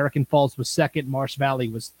year. American Falls was 2nd. Marsh Valley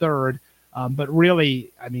was 3rd. But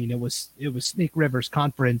really, I mean, it was Snake River's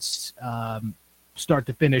conference start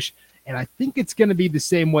to finish. And I think it's going to be the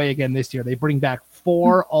same way again this year. They bring back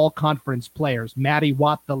 4 all-conference players: Maddie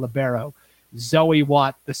Watt, the libero; Zoe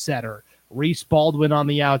Watt, the setter; Reese Baldwin on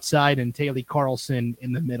the outside, and Taylor Carlson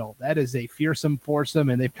in the middle. That is a fearsome foursome,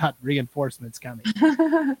 and they've got reinforcements coming.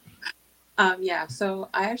 Yeah, so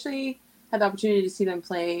I actually had the opportunity to see them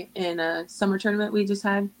play in a summer tournament we just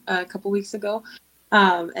had a couple weeks ago,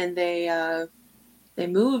 and they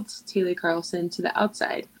moved Taylor Carlson to the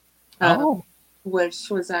outside, which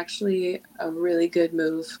was actually a really good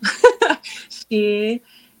move. She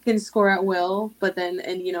can score at will, but then,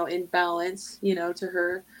 and in balance,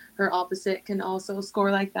 to her opposite can also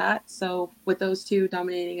score like that. So with those two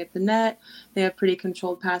dominating at the net, they have pretty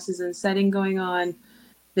controlled passes and setting going on.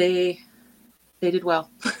 They did well.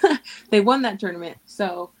 They won that tournament.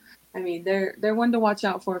 So, I mean, they're one to watch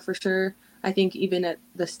out for sure. I think even at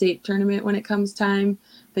the state tournament when it comes time.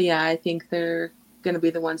 But yeah, I think they're going to be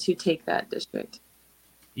the ones who take that district.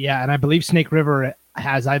 Yeah, and I believe Snake River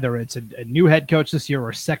has either it's a new head coach this year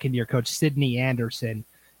or second year coach. Sydney Anderson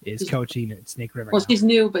is coaching at Snake River. Well, she's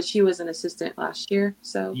new, but she was an assistant last year.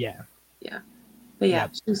 So yeah. But yeah,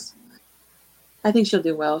 I think she'll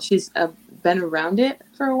do well. She's been around it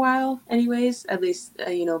for a while anyways, at least,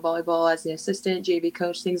 volleyball as the assistant, JV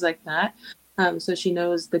coach, things like that. So she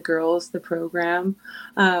knows the girls, the program.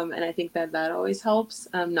 And I think that always helps,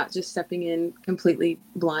 not just stepping in completely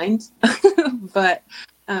blind. But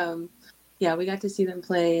yeah, we got to see them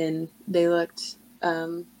play and they looked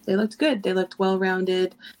good. They looked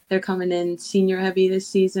well-rounded. They're coming in senior heavy this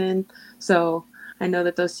season. So I know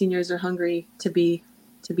that those seniors are hungry to be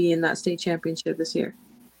in that state championship this year.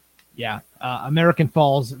 Yeah. American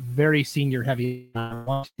Falls, very senior heavy.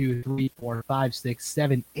 1, 2, 3, 4, 5, 6,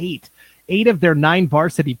 7, 8. 8 of their 9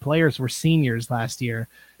 varsity players were seniors last year.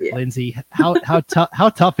 Yeah. Lindsay, how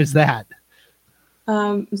tough is that?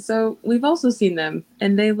 So we've also seen them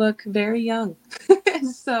and they look very young.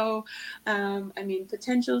 So, I mean,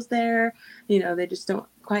 potential's there, they just don't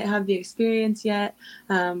quite have the experience yet.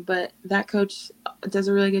 But that coach does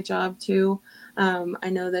a really good job too. I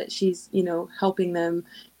know that she's, helping them,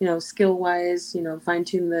 skill wise, fine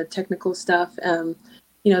tune the technical stuff.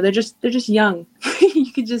 They're just young.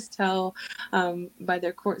 You could just tell, by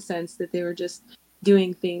their court sense that they were just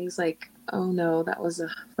doing things like, oh no, that was a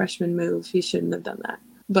freshman move. You shouldn't have done that,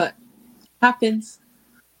 but happens.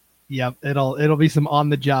 Yep. It'll be some on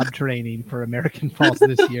the job training for American Falls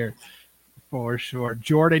this year for sure.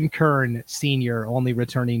 Jordan Kern, senior, only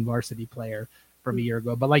returning varsity player from a year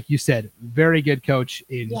ago. But like you said, very good coach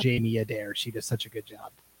in Jamie Adair. She does such a good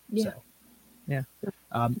job. Yeah. So,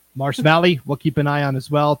 yeah. Marsh Valley, we'll keep an eye on as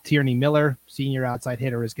well. Tierney Miller, senior outside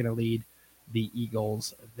hitter, is going to lead the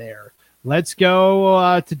Eagles there. Let's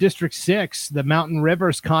go to District 6, the Mountain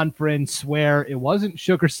Rivers Conference, where it wasn't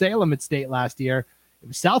Sugar Salem at state last year. It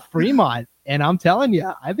was South Fremont. And I'm telling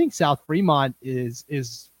you, I think South Fremont is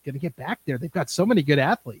going to get back there. They've got so many good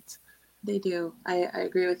athletes. They do. I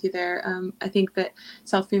agree with you there. I think that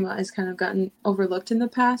South Fremont has kind of gotten overlooked in the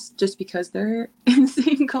past just because they're in the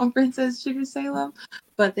same conference as Sugar Salem,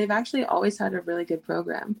 but they've actually always had a really good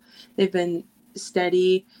program. They've been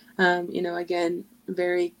steady, again,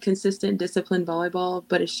 very consistent, disciplined volleyball,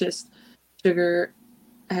 but it's just Sugar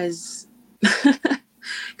has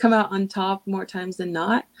come out on top more times than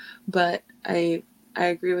not. But I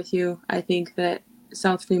agree with you. I think that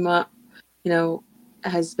South Fremont,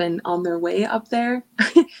 has been on their way up there.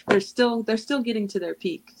 They're still getting to their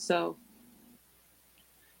peak. So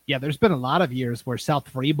yeah, there's been a lot of years where South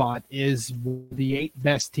Fremont is the 8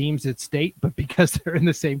 best teams at state, but because they're in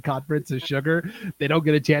the same conference as Sugar, they don't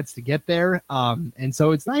get a chance to get there. And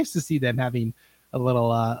so it's nice to see them having a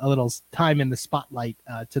little time in the spotlight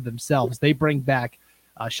to themselves. They bring back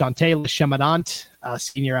Shantae Cheminant,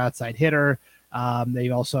 senior outside hitter. They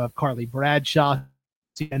also have Carly Bradshaw.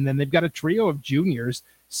 And then they've got a trio of juniors,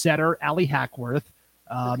 setter Allie Hackworth,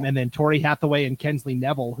 and then Tori Hathaway and Kensley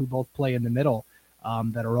Neville, who both play in the middle,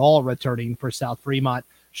 that are all returning for South Fremont.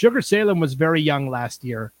 Sugar Salem was very young last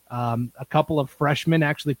year. A couple of freshmen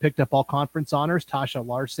actually picked up all conference honors, Tasha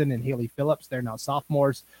Larson and Haley Phillips. They're now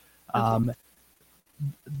sophomores.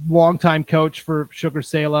 Longtime coach for Sugar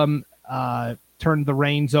Salem, turned the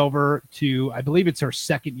reins over to, I believe it's her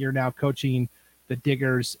second year now coaching the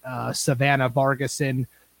Diggers, Savannah Vargason.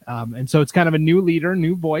 And so it's kind of a new leader,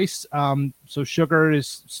 new voice. So Sugar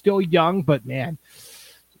is still young, but man,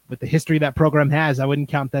 with the history that program has, I wouldn't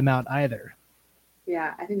count them out either.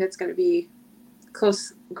 Yeah, I think that's going to be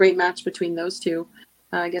close, great match between those two.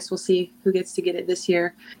 I guess we'll see who gets to get it this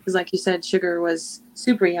year. Because like you said, Sugar was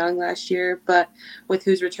super young last year, but with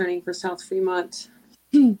who's returning for South Fremont,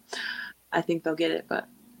 I think they'll get it, but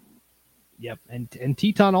yep, and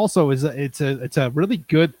Teton also it's a really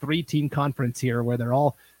good 3-team conference here where they're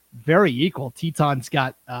all very equal. Teton's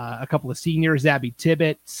got a couple of seniors, Abby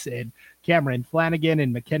Tibbetts and Cameron Flanagan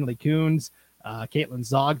and McKinley Coons. Caitlin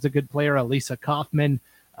Zogg's a good player, Elisa Kaufman.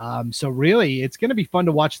 So really, it's going to be fun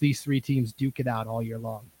to watch these three teams duke it out all year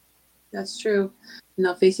long. That's true. And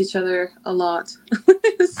they'll face each other a lot.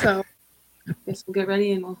 So I guess we'll get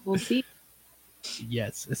ready and we'll see.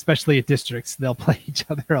 Yes, especially at districts, they'll play each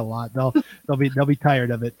other a lot. They'll be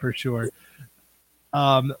tired of it for sure.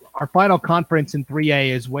 Our final conference in 3A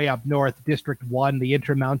is way up north, District 1, the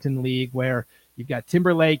Intermountain League, where you've got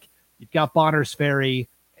Timberlake, you've got Bonners Ferry.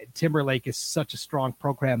 Timberlake is such a strong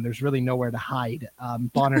program. There's really nowhere to hide.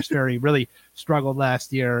 Bonners Ferry really struggled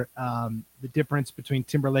last year. The difference between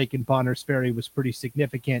Timberlake and Bonners Ferry was pretty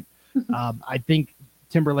significant. I think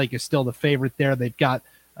Timberlake is still the favorite there. They've got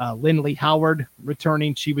Lindley Howard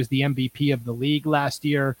returning. She was the MVP of the league last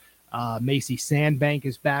year. Macy Sandbank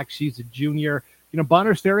is back. She's a junior.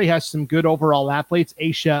 Bonners Ferry has some good overall athletes.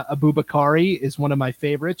 Aisha Abubakari is one of my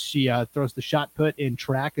favorites. She throws the shot put in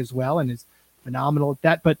track as well and is phenomenal at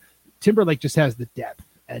that. But Timberlake just has the depth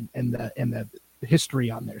and the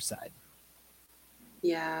history on their side.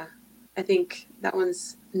 Yeah, I think that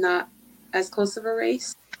one's not as close of a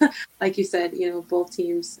race. Like you said, both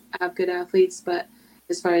teams have good athletes, but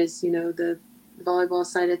as far as, the volleyball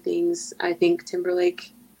side of things, I think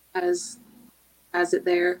Timberlake has it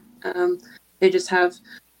there. They just have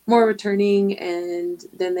more returning, and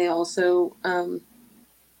then they also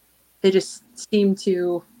they just seem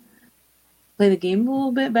to play the game a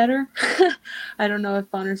little bit better. I don't know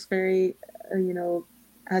if Bonners Ferry,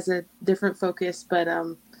 has a different focus, but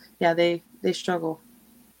yeah, they struggle.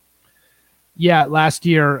 Yeah, last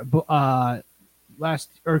year, I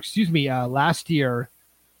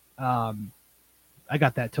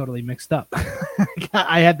got that totally mixed up.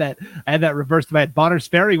 I had that reversed in my head. Bonners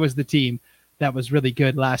Ferry was the team that was really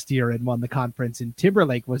good last year and won the conference, and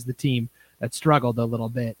Timberlake was the team that struggled a little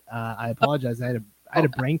bit. I apologize. I had a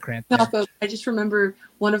brain cramp there. No, I just remember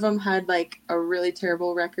one of them had like a really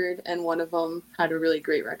terrible record and one of them had a really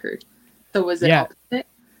great record. So was it opposite?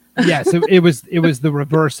 Yeah, so it was the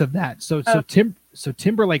reverse of that. So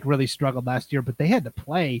Timberlake really struggled last year, but they had to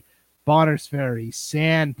play Bonners Ferry,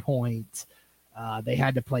 Sandpoint. They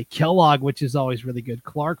had to play Kellogg, which is always really good.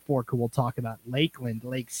 Clark Fork, who we'll talk about, Lakeland,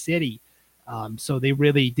 Lake City. So they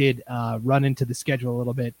really did run into the schedule a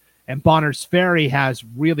little bit. And Bonners Ferry has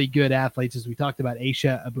really good athletes, as we talked about.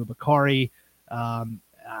 Aisha Abubakari,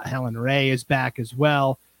 Helen Ray is back as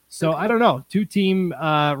well. So I don't know. Two-team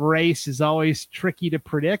race is always tricky to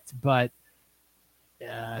predict, but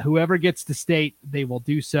whoever gets to state, they will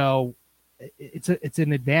do so. It's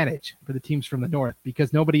an advantage for the teams from the north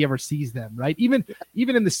because nobody ever sees them, right? Even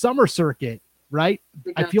in the summer circuit, right?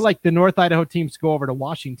 I feel like the North Idaho teams go over to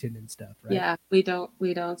Washington and stuff, right? Yeah, we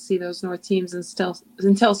don't see those north teams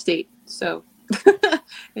until state. So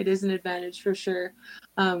it is an advantage for sure.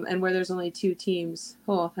 And where there's only two teams,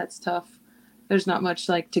 that's tough. There's not much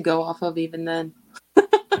to go off of even then.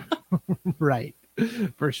 Right.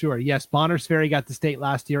 For sure. Yes, Bonners Ferry got to state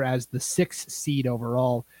last year as the 6th seed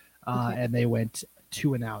overall, and they went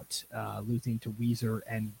 2-0, losing to Weiser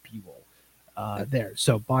and Buell there.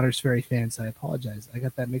 So Bonners Ferry fans, I apologize. I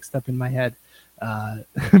got that mixed up in my head.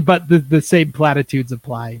 But the same platitudes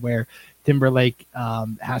apply where Timberlake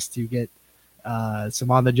has to get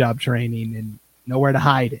some on-the-job training and nowhere to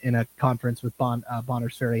hide in a conference with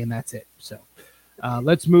Bonners Ferry, and that's it. So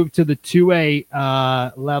let's move to the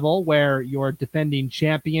 2A level where your defending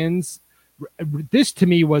champions. This to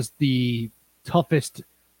me was the toughest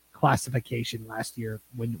classification last year.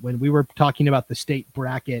 When we were talking about the state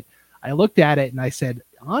bracket, I looked at it and I said,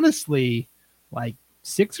 honestly,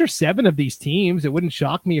 6 or 7 of these teams, it wouldn't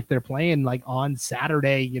shock me if they're playing on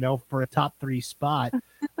Saturday, for a top 3 spot.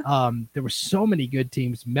 There were so many good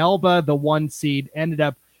teams. Melba, the 1 seed, ended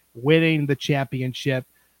up winning the championship.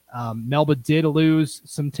 Melba did lose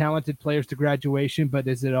some talented players to graduation, but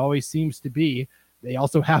as it always seems to be, they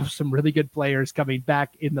also have some really good players coming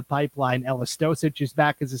back in the pipeline. Ella Stosic is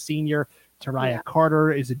back as a senior. Tariah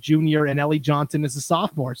Carter is a junior, and Ellie Johnson is a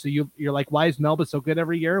sophomore. So you're like, why is Melba so good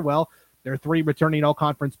every year? Well, there are 3 returning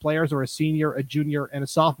all-conference players, or a senior, a junior, and a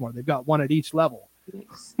sophomore. They've got 1 at each level.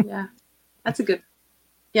 Yeah, that's a good.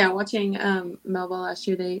 Yeah, watching Melba last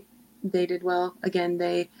year, they did well. Again,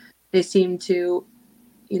 they seemed to,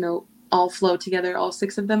 all flow together, all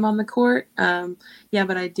 6 of them on the court.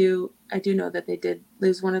 But I do know that they did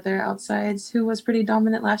lose one of their outsides who was pretty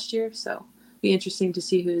dominant last year. So it'll be interesting to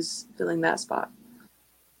see who's filling that spot.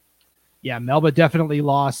 Yeah, Melba definitely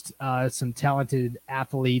lost some talented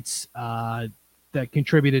athletes that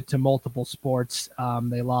contributed to multiple sports.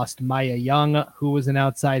 They lost Maya Young, who was an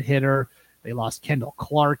outside hitter. They lost Kendall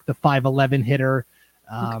Clark, the 5'11 hitter.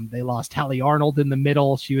 They lost Hallie Arnold in the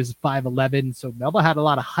middle. She was 5'11. So Melba had a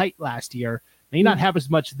lot of height last year. May not have as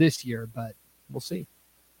much this year, but we'll see.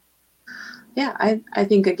 Yeah, I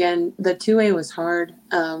think, again, the 2A was hard,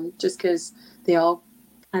 just because they all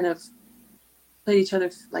kind of played each other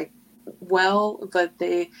like well, but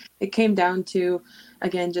it came down to,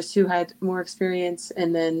 again, just who had more experience,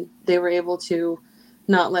 and then they were able to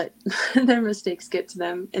not let their mistakes get to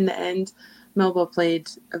them. In the end, Melba played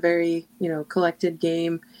a very, collected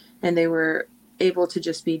game, and they were able to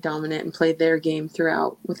just be dominant and play their game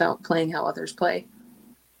throughout without playing how others play.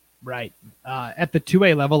 Right. At the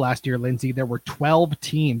 2A level last year, Lindsay, there were 12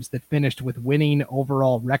 teams that finished with winning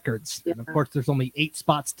overall records. Yeah. And of course, there's only 8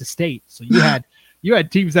 spots to state. So you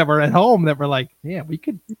had teams that were at home that were like, yeah, we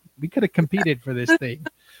could have competed for this thing.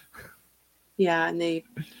 Yeah. And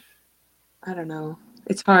I don't know.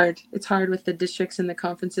 It's hard. It's hard with the districts and the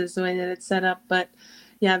conferences, the way that it's set up. But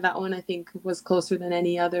yeah, that one I think was closer than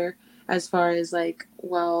any other, as far as like,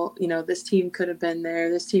 well, this team could have been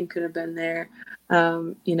there. This team could have been there.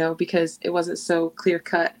 Because it wasn't so clear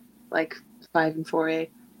cut like 5 and 4A.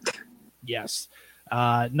 Yes.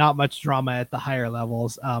 Not much drama at the higher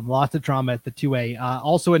levels. Lots of drama at the 2A.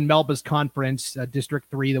 Also in Melba's conference, District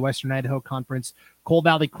 3, the Western Idaho Conference, Coal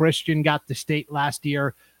Valley Christian got to state last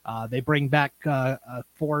year. They bring back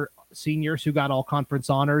 4 seniors who got all conference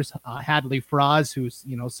honors. Hadley Fraz, who's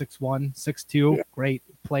 6'1", 6'2", great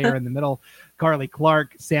player in the middle. Carly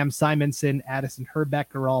Clark, Sam Simonson, Addison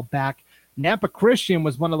Herbeck are all back. Nampa Christian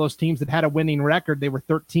was one of those teams that had a winning record. They were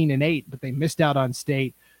 13-8, but they missed out on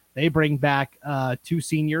state. They bring back 2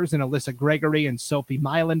 seniors, and Alyssa Gregory and Sophie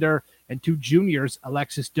Mylander, and 2 juniors,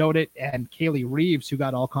 Alexis Dodit and Kaylee Reeves, who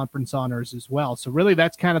got all conference honors as well. So really,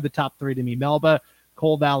 that's kind of the top 3 to me: Melba,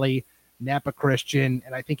 Coal Valley, Nampa Christian,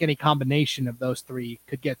 and I think any combination of those 3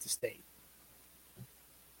 could get to state.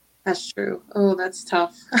 That's true. Oh, that's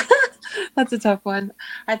tough. That's a tough one.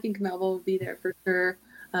 I think Melba will be there for sure.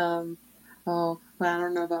 But I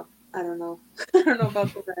don't know about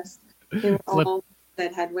the rest. They were all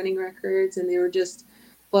that had winning records, and they were just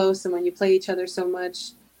close. And when you play each other so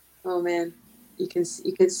much, oh man, you can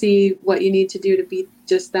see what you need to do to beat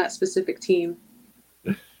just that specific team.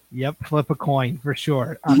 Yep, flip a coin for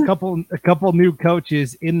sure. A couple new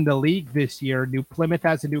coaches in the league this year. New Plymouth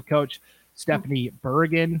has a new coach. Stephanie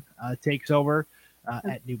Bergen takes over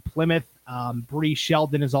at New Plymouth. Bree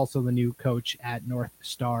Sheldon is also the new coach at North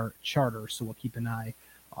Star Charter, so we'll keep an eye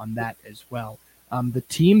on that as well. The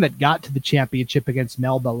team that got to the championship against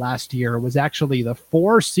Melba last year was actually the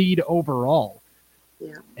 4 seed overall.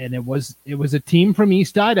 Yeah. And it was a team from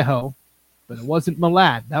East Idaho, but it wasn't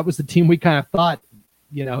Malad. That was the team we kind of thought,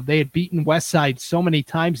 they had beaten Westside so many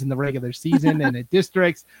times in the regular season and at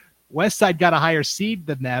districts. Westside got a higher seed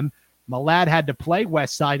than them. Malad had to play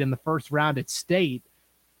Westside in the first round at state.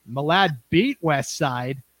 Malad beat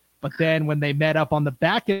Westside, but then when they met up on the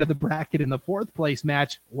back end of the bracket in the 4th place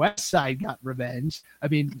match, Westside got revenge. I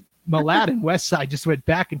mean, Malad and Westside just went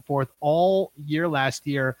back and forth all year last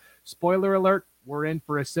year. Spoiler alert, we're in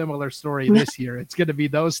for a similar story this year. It's going to be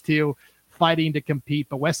those 2 fighting to compete,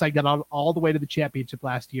 but Westside got all the way to the championship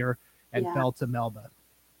last year and fell to Melba.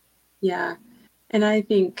 Yeah, and I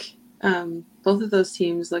think both of those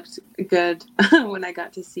teams looked good when I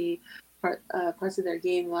got to see parts of their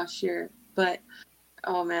game last year. But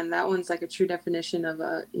oh man, that one's like a true definition of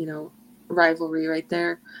a rivalry right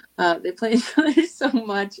there. They play each other so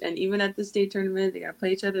much, and even at the state tournament, they got to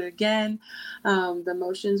play each other again. The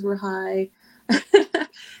emotions were high.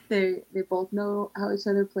 They both know how each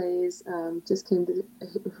other plays. Just came to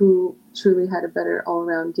who truly had a better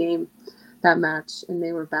all-around game that match, and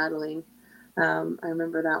they were battling. I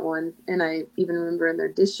remember that one, and I even remember in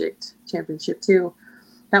their district championship too.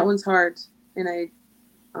 That one's hard, and I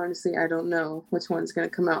don't know which one's going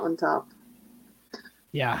to come out on top.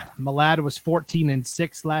 Yeah, Malad was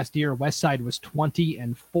 14-6 last year. Westside was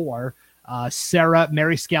 20-4. Sarah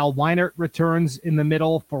Mary Scal Weinert returns in the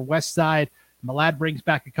middle for Westside. Malad brings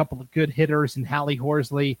back a couple of good hitters in Hallie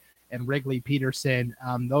Horsley and Wrigley Peterson.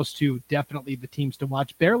 Those 2 definitely the teams to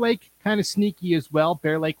watch. Bear Lake kind of sneaky as well.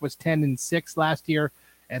 Bear Lake was 10-6 last year,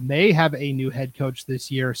 and they have a new head coach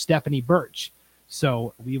this year, Stephanie Birch.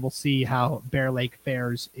 So we will see how Bear Lake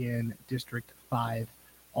fares in District 5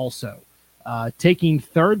 also. Taking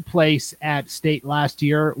 3rd place at state last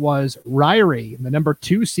year was Ryrie, the number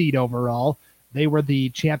 2 seed overall. They were the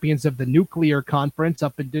champions of the Nuclear Conference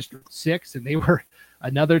up in District 6, and they were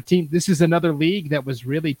another team. This is another league that was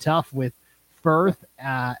really tough with Firth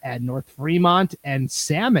and North Fremont, and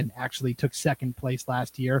Salmon actually took 2nd place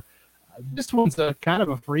last year. This one's a kind of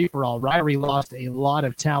a free-for-all. Ryrie lost a lot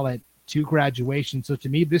of talent to graduation. So to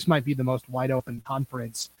me, this might be the most wide open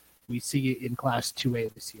conference we see in Class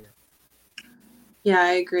 2A this year. Yeah,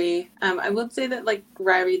 I agree. I would say that like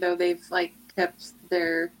Ryrie, though, they've like kept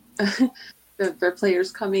their their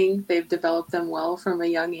players coming. They've developed them well from a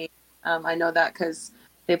young age. I know that because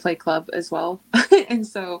they play club as well, and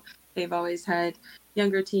so they've always had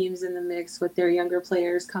younger teams in the mix with their younger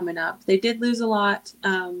players coming up. They did lose a lot,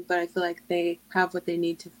 but I feel like they have what they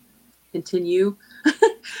need to continue.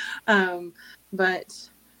 But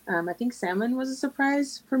I think Salmon was a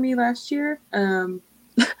surprise for me last year.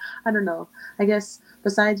 I don't know. I guess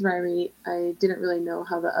besides Ryrie, I didn't really know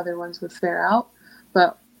how the other ones would fare out,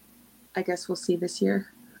 but I guess we'll see this year.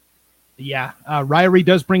 Yeah, Ryrie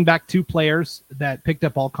does bring back 2 players that picked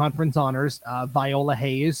up all conference honors. Viola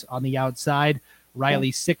Hayes on the outside,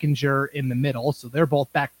 Riley Sickinger in the middle. So they're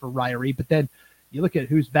both back for Ryrie. But then you look at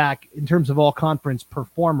who's back in terms of all conference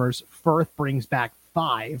performers. Firth brings back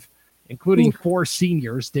 5, including 4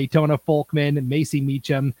 seniors, Daytona Folkman, Macy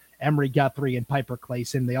Meacham, Emery Guthrie, and Piper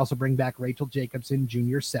Clayson. They also bring back Rachel Jacobson,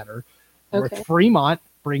 junior setter. North Fremont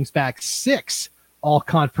brings back 6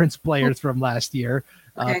 all-conference players from last year.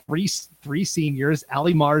 3 seniors,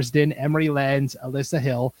 Allie Marsden, Emery Lenz, Alyssa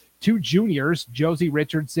Hill, 2 juniors, Josie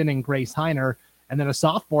Richardson and Grace Heiner, and then a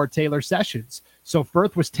sophomore, Taylor Sessions. So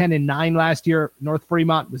Firth was 10-9 last year. North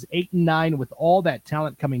Fremont was 8-9 with all that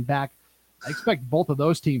talent coming back. I expect both of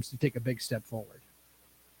those teams to take a big step forward.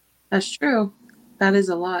 That's true. That is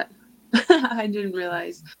a lot. I didn't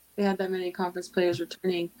realize they had that many conference players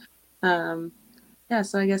returning. Yeah,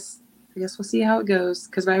 so I guess we'll see how it goes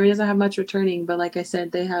because Ryrie doesn't have much returning, but like I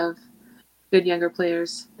said, they have good younger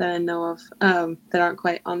players that I know of that aren't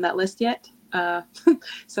quite on that list yet.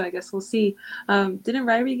 So I guess we'll see. Didn't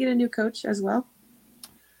Ryrie get a new coach as well?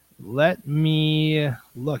 Let me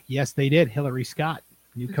look. Yes, they did. Hillary Scott,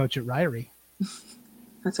 new coach at Ryrie.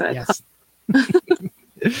 That's what I thought.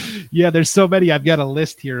 Yeah, there's so many. I've got a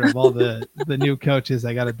list here of all the new coaches.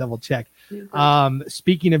 I got to double check.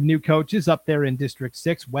 Speaking of new coaches, up there in District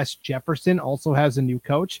 6, West Jefferson also has a new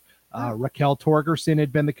coach. Raquel Torgerson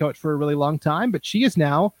had been the coach for a really long time, but she is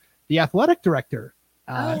now the athletic director.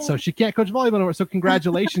 So she can't coach volleyball anymore. So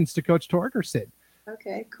congratulations to Coach Torgerson.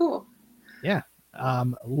 Okay, cool. Yeah.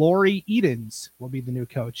 Lori Edens will be the new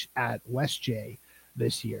coach at West J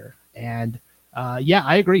this year. And yeah,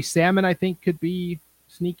 I agree. Salmon, I think, could be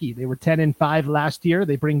sneaky. They were 10-5 last year.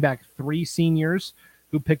 They bring back 3 seniors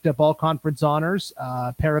who picked up all conference honors,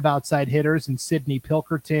 a pair of outside hitters and Sydney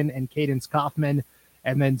Pilkerton and Cadence Kaufman,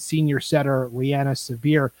 and then senior setter Leanna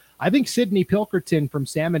Severe. I think Sydney Pilkerton from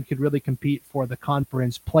Salmon could really compete for the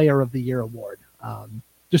conference player of the year award,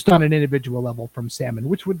 just on an individual level from Salmon,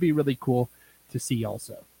 which would be really cool to see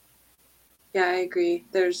also. Yeah, I agree.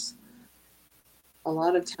 There's a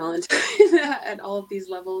lot of talent at all of these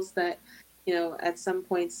levels that, you know, at some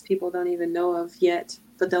points people don't even know of yet,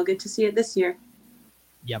 but they'll get to see it this year.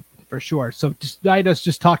 Yep, for sure. So despite us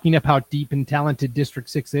just talking up how deep and talented District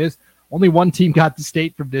 6 is, only one team got the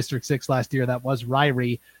state from District 6 last year. That was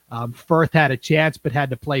Ryrie. Firth had a chance, but had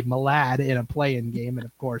to play Malad in a play-in game. And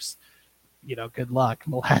of course, you know, good luck.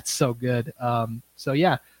 Malad's so good. So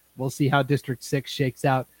yeah, we'll see how District 6 shakes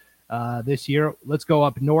out this year. Let's go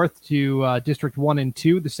up north to District 1 and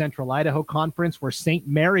 2, the Central Idaho Conference, where St.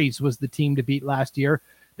 Mary's was the team to beat last year.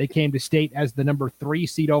 They came to state as the number 3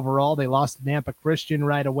 seed overall. They lost to Nampa Christian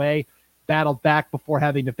right away, battled back before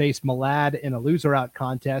having to face Malad in a loser-out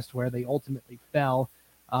contest where they ultimately fell.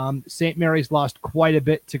 St. Mary's lost quite a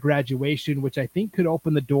bit to graduation, which I think could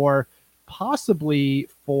open the door possibly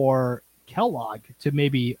for Kellogg to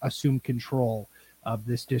maybe assume control of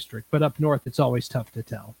this district. But up north, it's always tough to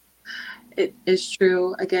tell. It is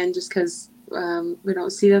true. Again, just because we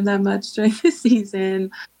don't see them that much during the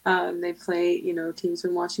season. They play, you know, teams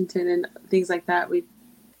from Washington and things like that. We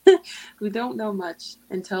don't know much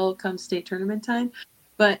until come state tournament time.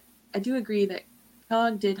 But I do agree that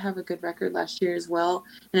Kellogg did have a good record last year as well.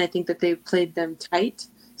 And I think that they played them tight.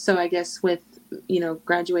 So I guess with, you know,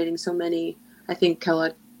 graduating so many, I think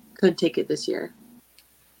Kellogg could take it this year.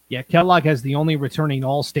 Yeah, Kellogg has the only returning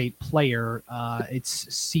all-state player.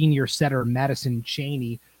 It's senior setter Madison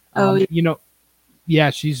Cheney. You know, yeah,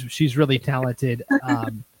 she's really talented.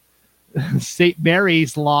 St.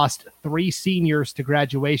 Mary's lost 3 seniors to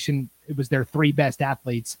graduation. It was their 3 best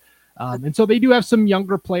athletes. And so they do have some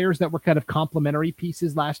younger players that were kind of complementary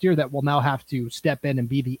pieces last year that will now have to step in and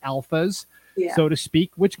be the alphas, so to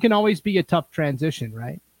speak, which can always be a tough transition,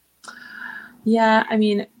 right? Yeah, I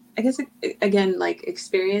mean, I guess, again, like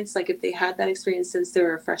experience, like if they had that experience since they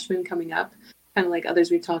were a freshman coming up, kind of like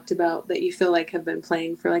others we talked about that you feel like have been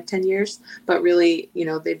playing for like 10 years, but really,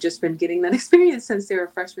 they've just been getting that experience since they were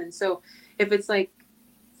freshmen. So if it's like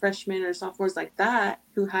freshmen or sophomores like that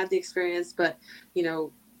who had the experience, but,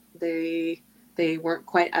 they weren't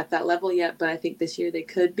quite at that level yet, but I think this year they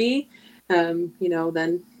could be, then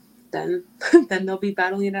then they'll be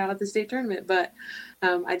battling it out at the state tournament. But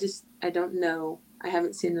I don't know. I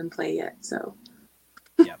haven't seen them play yet. So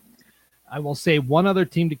yeah. I will say one other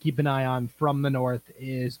team to keep an eye on from the north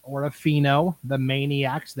is Orofino, the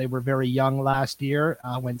Maniacs. They were very young last year,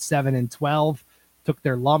 went 7-12, took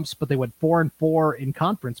their lumps, but they went 4-4 in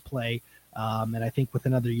conference play. And I think with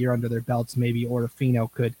another year under their belts, maybe Orofino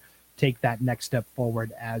could take that next step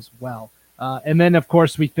forward as well. And then, of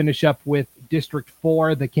course, we finish up with District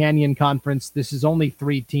 4, the Canyon Conference. This is only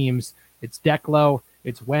 3 teams. It's Declo,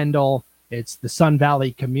 it's Wendell, it's the Sun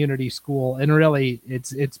Valley Community School, and really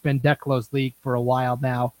it's been Declo's league for a while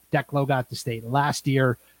now. Declo got to state last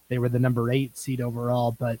year. They were the number 8 seed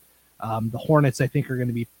overall, but the Hornets, I think, are going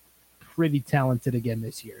to be pretty talented again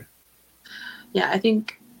this year. Yeah, I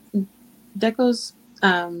think Declo's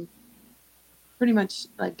pretty much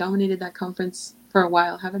like dominated that conference for a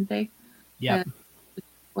while, haven't they? Yeah.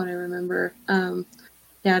 What I remember.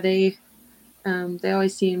 They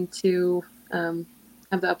always seem to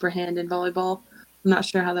have the upper hand in volleyball. I'm not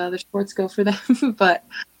sure how the other sports go for them, but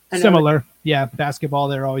I know similar. Yeah, basketball,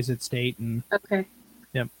 they're always at state. And okay.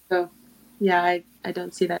 Yep. So, yeah, I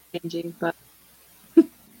don't see that changing, but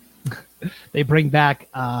they bring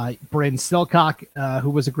back Bryn Silcock, who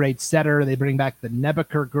was a great setter. They bring back the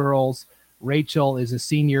Nebaker girls. Rachel is a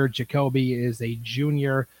senior. Jacoby is a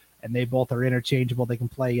junior, and they both are interchangeable. They can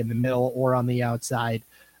play in the middle or on the outside.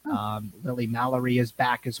 Lily Mallory is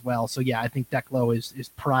back as well. So, yeah, I think Declo is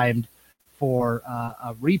primed for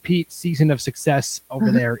a repeat season of success over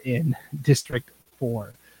there in District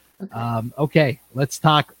 4. Okay, let's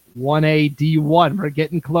talk 1A D1. We're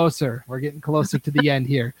getting closer. We're getting closer to the end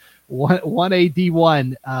here. 1A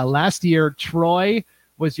D1. Last year, Troy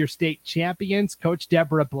was your state champions. Coach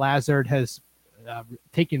Deborah Blazard has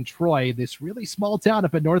taken Troy, this really small town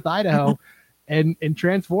up in North Idaho, and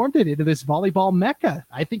transformed it into this volleyball mecca.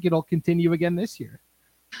 I think it'll continue again this year.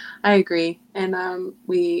 I agree, and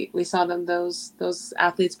we saw those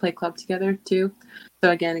athletes play club together too.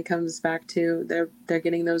 So again, it comes back to they're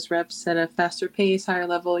getting those reps at a faster pace, higher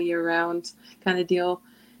level, year round kind of deal,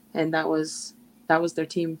 and that was their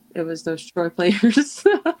team. It was those Troy players.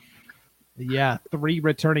 Yeah, 3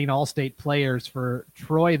 returning All-State players for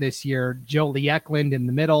Troy this year. Jolie Eklund in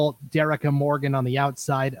the middle, Derica Morgan on the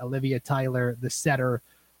outside, Olivia Tyler, the setter.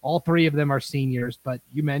 All 3 of them are seniors, but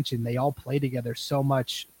you mentioned they all play together so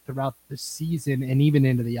much throughout the season and even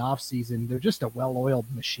into the off season. They're just a well-oiled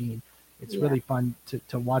machine. It's really fun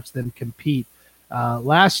to watch them compete.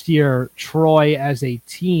 Last year, Troy as a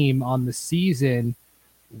team on the season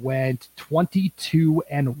went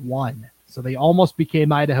 22-1. So they almost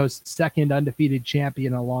became Idaho's second undefeated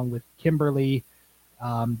champion along with Kimberly,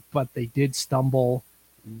 but they did stumble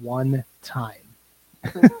one time.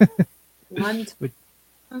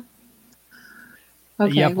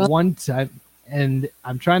 Okay, yep, one time. And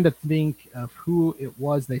I'm trying to think of who it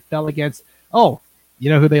was they fell against. Oh, you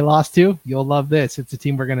know who they lost to? You'll love this. It's a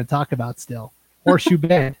team we're going to talk about still. Horseshoe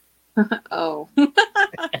Bend. Oh.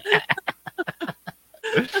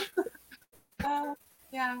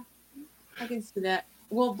 Yeah, I can see that.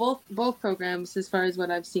 Well, both programs, as far as what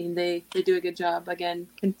I've seen, they do a good job. Again,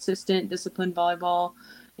 consistent, disciplined volleyball.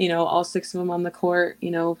 All 6 of them on the court.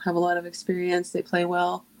 Have a lot of experience. They play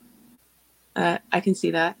well. I can see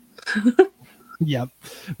that. Yep.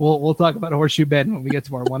 We'll talk about Horseshoe Bend when we get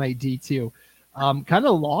to our 1AD too. Kind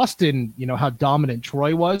of lost in, how dominant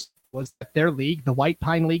Troy was that their league, the White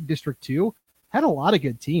Pine League District 2, had a lot of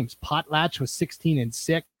good teams. Potlatch was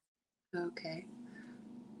 16-6. Okay.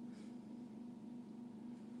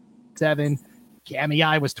 7.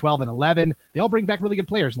 Kamei was 12-11. They all bring back really good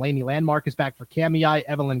players. Lainey Landmark is back for Kamei,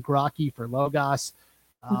 Evelyn Grocki for Logos.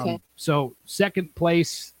 Okay. So second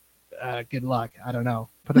place, good luck. I don't know.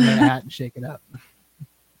 Put them in a hat and shake it up.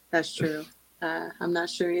 That's true. I'm not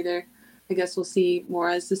sure either. I guess we'll see more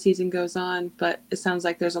as the season goes on, but it sounds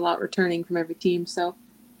like there's a lot returning from every team. So,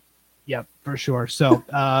 yep, for sure. So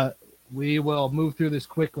we will move through this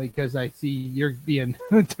quickly because I see you're being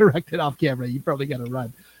directed off camera. You probably got to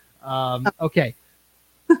run. Okay.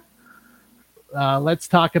 Let's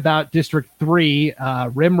talk about District 3.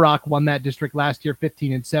 Rimrock won that district last year,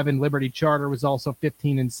 15-7. Liberty Charter was also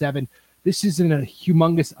 15-7. This isn't a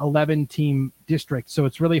humongous 11-team district, so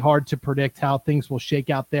it's really hard to predict how things will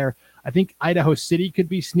shake out there. I think Idaho City could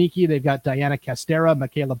be sneaky. They've got Diana Castera,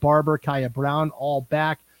 Michaela Barber, Kaya Brown all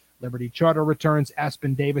back. Liberty Charter returns,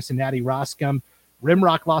 Aspen Davis and Addie Roscom.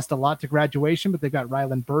 Rimrock lost a lot to graduation, but they've got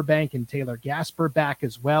Rylan Burbank and Taylor Gasper back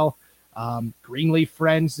as well. Greenleaf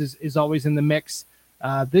Friends is always in the mix.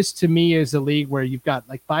 This to me is a league where you've got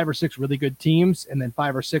like 5 or 6 really good teams and then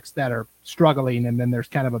 5 or 6 that are struggling. And then there's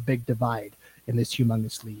kind of a big divide in this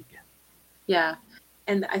humongous league. Yeah.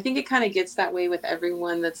 And I think it kind of gets that way with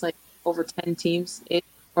everyone that's like over 10 teams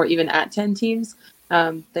or even at 10 teams.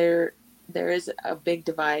 There is a big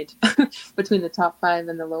divide between the top 5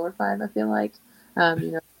 and the lower 5. I feel like,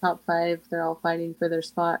 top 5, they're all fighting for their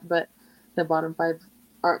spot, but the bottom 5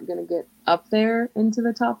 aren't going to get up there into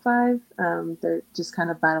the top 5. They're just kind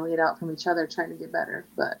of battling it out from each other, trying to get better.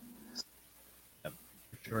 But yep,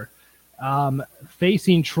 for sure.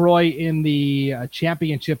 Facing Troy in the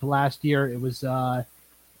championship last year, it was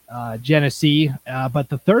Genesee, but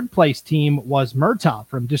the third place team was Murtaugh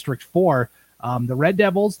from District 4. The Red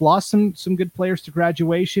Devils lost some good players to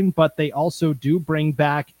graduation, but they also do bring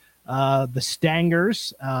back the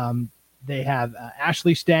Stangers. They have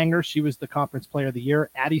Ashley Stanger. She was the conference player of the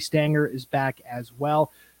year. Addie Stanger is back as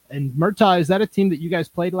well. And Murtaugh, is that a team that you guys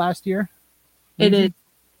played last year? It is.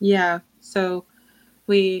 Yeah. So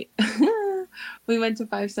we we went to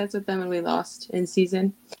 5 sets with them and we lost in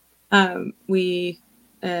season. I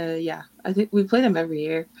think we play them every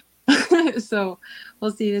year. So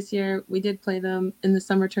we'll see this year. We did play them in the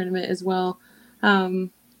summer tournament as well.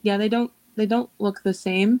 They don't look the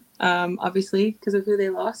same, obviously, because of who they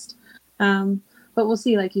lost. But we'll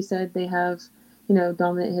see. Like you said, they have,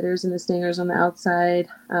 dominant hitters and the Stingers on the outside.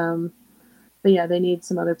 But yeah, they need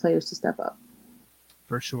some other players to step up.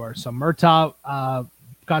 For sure. So Murtaugh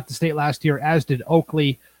got to state last year, as did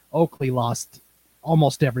Oakley. Oakley lost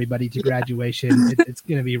almost everybody to graduation. It's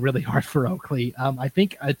going to be really hard for Oakley. I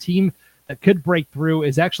think a team that could break through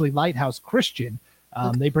is actually Lighthouse Christian.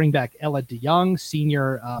 They bring back Ella DeYoung,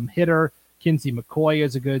 senior hitter. Kinsey McCoy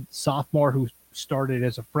is a good sophomore who started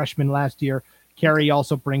as a freshman last year. Carrie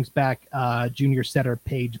also brings back junior setter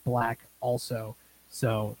Paige Black also.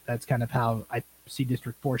 So that's kind of how I see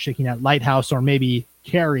District 4 shaking out. Lighthouse or maybe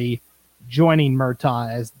Carrie joining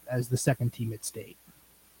Murtaugh as the second team at state.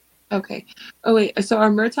 Okay. Oh, wait. So are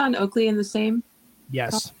Murtaugh and Oakley in the same?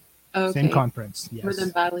 Yes. Okay. Same conference. Yes. More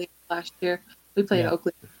than battling last year. We played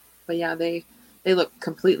Oakley. But yeah, they look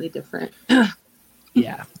completely different.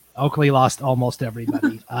 Yeah. Oakley lost almost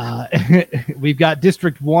everybody. We've got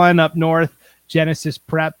District 1 up north. Genesis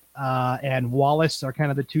Prep and Wallace are kind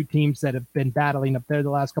of the 2 teams that have been battling up there the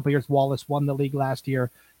last couple of years. Wallace won the league last year.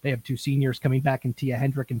 They have 2 seniors coming back in Tia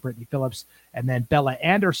Hendrick and Brittany Phillips. And then Bella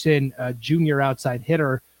Anderson, a junior outside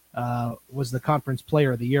hitter, was the conference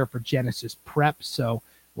player of the year for Genesis Prep. So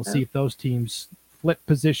we'll see if those teams flip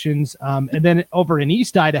positions. And then over in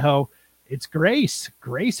East Idaho, it's Grace.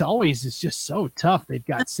 Grace always is just so tough. They've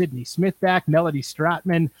got Sydney Smith back, Melody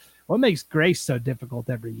Stratman. What makes Grace so difficult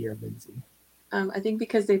every year, Lindsay? I think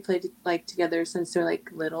because they played together since they're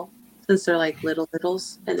littles,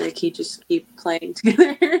 and they just keep playing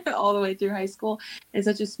together all the way through high school. It's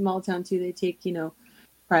such a small town too. They take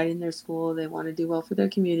pride in their school. They want to do well for their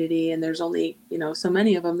community, and there's only so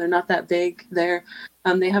many of them. They're not that big there.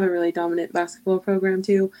 They have a really dominant basketball program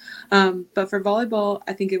too. But for volleyball,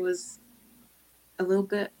 I think it was a little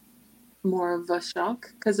bit more of a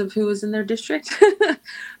shock because of who was in their district.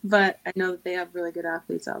 But I know that they have really good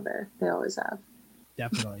athletes out there. They always have.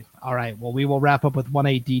 Definitely. All right. Well, we will wrap up with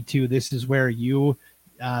 1AD2. This is where you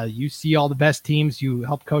see all the best teams. You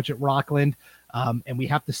help coach at Rockland. And we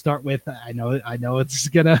have to start with, I know it's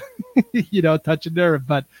gonna, touch a nerve,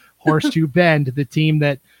 but Horseshoe Bend, the team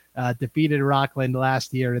that defeated Rockland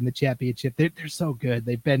last year in the championship. They're so good.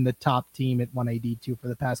 They've been the top team at 1AD2 for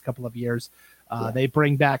the past couple of years. They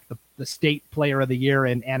bring back the state player of the year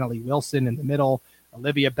in Annalie Wilson in the middle,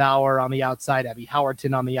 Olivia Bauer on the outside, Abby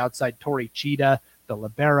Howerton on the outside, Tori Cheetah, the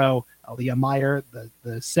libero, Aaliyah Meyer,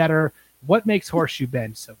 the setter. What makes Horseshoe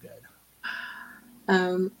Bend so good?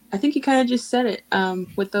 I think you kind of just said it.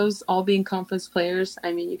 With those all being conference players,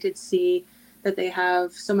 I mean, you could see that they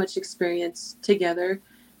have so much experience together,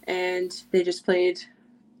 and they just played,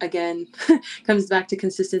 again, comes back to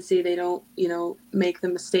consistency. They don't, make the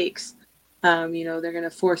mistakes. They're going to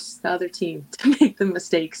force the other team to make the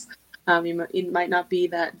mistakes. It might not be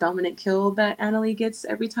that dominant kill that Annalie gets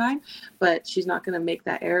every time, but she's not going to make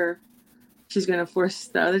that error. She's going to force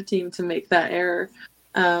the other team to make that error.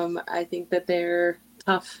 I think that they're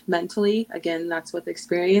tough mentally. Again, that's with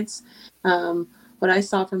experience. What I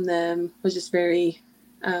saw from them was just very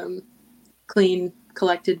clean,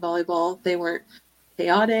 collected volleyball. They weren't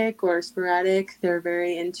chaotic or sporadic. They're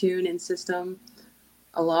very in tune in system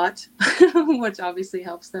a lot, which obviously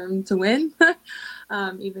helps them to win.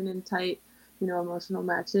 even in tight, emotional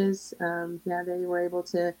matches. Yeah, they were able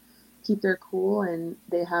to keep their cool, and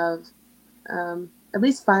they have at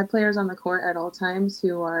least 5 players on the court at all times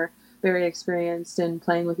who are very experienced in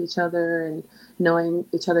playing with each other and knowing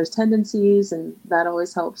each other's tendencies, and that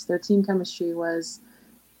always helps. Their team chemistry was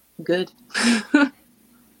good.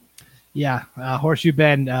 Yeah, Horseshoe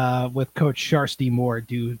Bend with Coach Sharsty Moore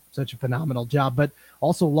do such a phenomenal job, but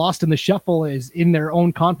also lost in the shuffle is in their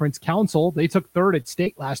own conference council. They took 3rd at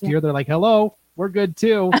state last year. They're like, hello, we're good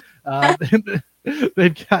too.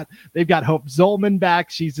 They've got Hope Zolman back.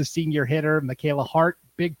 She's a senior hitter. Michaela Hart,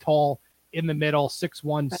 big, tall, in the middle,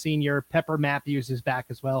 6'1" senior. Pepper Matthews is back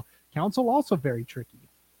as well. Council also very tricky.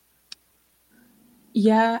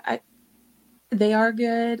 Yeah, they are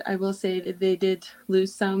good. I will say that they did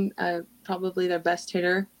lose some, probably their best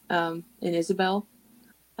hitter in Isabel.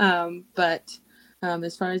 But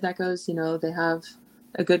as far as that goes, they have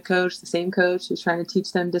a good coach, the same coach who's trying to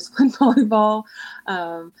teach them disciplined volleyball.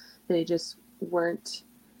 They just weren't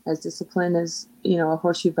as disciplined as, a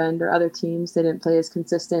Horseshoe Bend or other teams. They didn't play as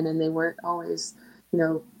consistent, and they weren't always,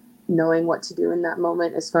 knowing what to do in that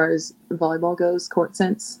moment as far as volleyball goes, court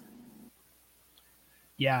sense.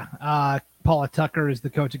 Yeah. Paula Tucker is the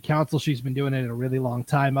coach at Council. She's been doing it a really long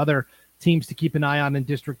time. Other teams to keep an eye on in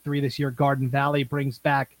District 3 this year, Garden Valley brings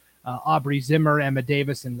back Aubrey Zimmer, Emma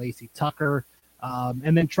Davis, and Lacey Tucker.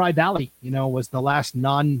 And then Tri Valley, was the last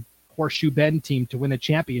non-Horseshoe Bend team to win a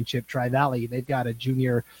championship. Tri Valley, they've got a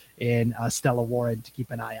junior in Stella Warren to keep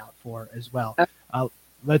an eye out for as well.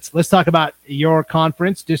 Let's talk about your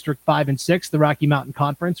conference, District 5 and 6, the Rocky Mountain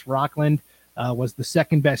Conference. Rockland was the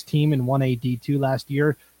second best team in 1A D2 last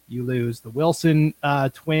year. You lose the Wilson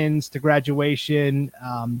twins to graduation,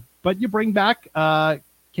 but you bring back Callan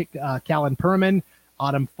Perman,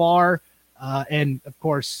 Autumn Farr, and, of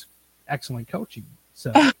course, excellent coaching.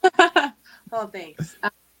 So, well, thanks.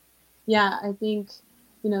 Yeah, I think,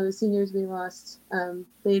 the seniors we lost,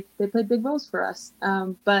 they played big roles for us.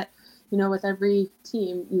 But, with every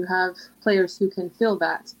team, you have players who can fill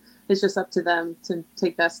that. It's just up to them to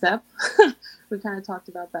take that step. We kind of talked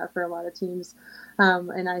about that for a lot of teams.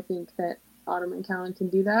 And I think that Autumn and Callan can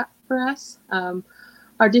do that for us.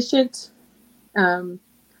 Our district, I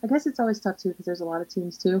guess it's always tough too because there's a lot of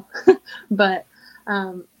teams too. But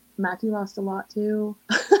Mackey lost a lot too.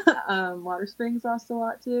 Water Springs lost a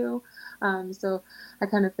lot too. So I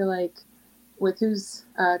kind of feel like with who's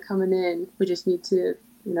coming in, we just need to,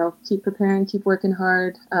 keep preparing, keep working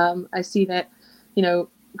hard. I see that,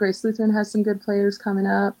 Grace Lutheran has some good players coming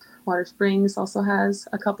up. Water Springs also has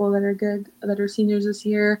a couple that are good, that are seniors this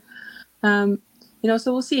year. So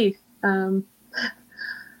we'll see. I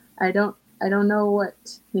don't know what,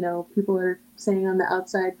 people are saying on the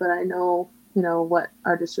outside, but I know, what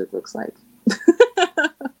our district looks like.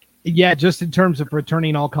 Yeah, just in terms of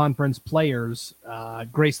returning all conference players,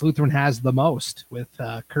 Grace Lutheran has the most with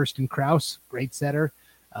Kirsten Kraus, great setter,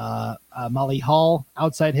 Molly Hall,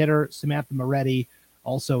 outside hitter, Samantha Moretti,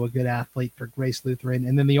 also a good athlete for Grace Lutheran.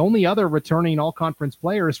 And then the only other returning all-conference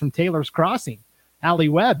player is from Taylor's Crossing, Allie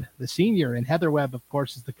Webb, the senior, and Heather Webb, of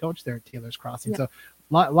course, is the coach there at Taylor's Crossing. Yeah. So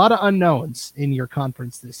a lot of unknowns in your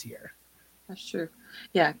conference this year. That's true.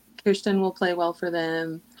 Yeah, Kirsten will play well for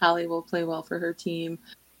them. Hallie will play well for her team.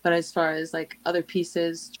 But as far as, other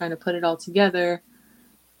pieces, trying to put it all together,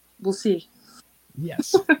 we'll see.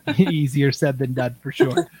 Yes, easier said than done for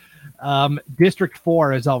sure. District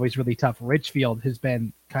 4 is always really tough. Richfield has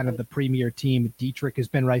been kind of the premier team. Dietrich has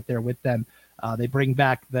been right there with them. They bring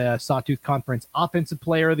back the Sawtooth Conference Offensive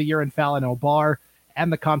Player of the Year in Fallon O'Barr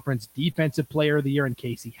and the Conference Defensive Player of the Year in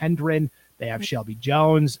Casey Hendren. They have Shelby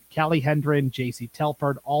Jones, Callie Hendren, JC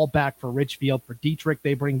Telford, all back for Richfield. For Dietrich,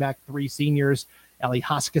 they bring back 3 seniors, Ellie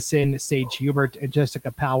Hoskison, Sage Hubert, and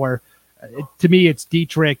Jessica Power. To me, it's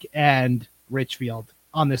Dietrich and Richfield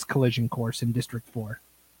on this collision course in District 4.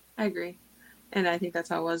 I agree. And I think that's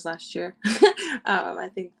how it was last year. I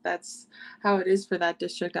think that's how it is for that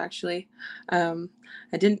district, actually. I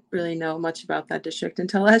didn't really know much about that district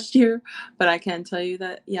until last year, but I can tell you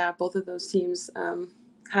that, yeah, both of those teams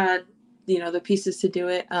had, the pieces to do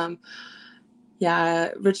it.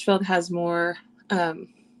 Richfield has more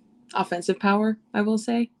offensive power, I will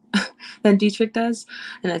say, than Dietrich does.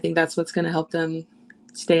 And I think that's what's going to help them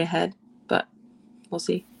stay ahead, but we'll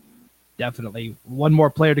see. Definitely. One more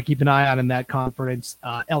player to keep an eye on in that conference,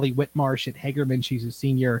 Ellie Whitmarsh at Hagerman. She's a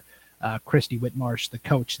senior. Christy Whitmarsh, the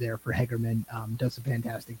coach there for Hagerman, does a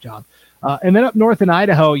fantastic job. And then up north in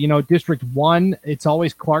Idaho, District 1, it's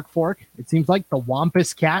always Clark Fork. It seems like the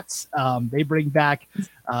Wampus Cats. They bring back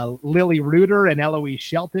Lily Reuter and Eloise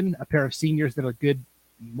Shelton, a pair of seniors that are good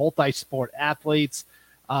multi-sport athletes.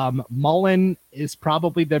 Mullen is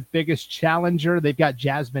probably the biggest challenger. They've got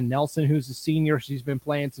Jasmine Nelson, who's a senior. She's been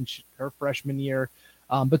playing since her freshman year.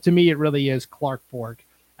 But to me, it really is Clark Fork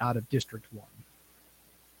out of District 1.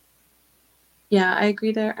 Yeah, I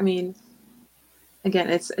agree there. I mean, again,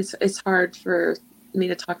 it's hard for me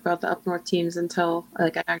to talk about the up north teams until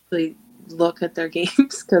like I actually look at their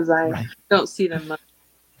games because I don't see them much.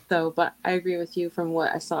 So, but I agree with you from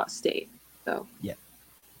what I saw at state. So yeah,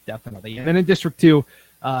 definitely. And then in District 2,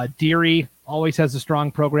 Deary always has a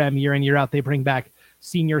strong program year in, year out. They bring back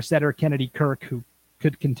senior setter Kennedy Kirk, who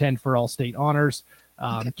could contend for all state honors.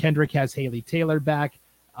 Kendrick has Haley Taylor back.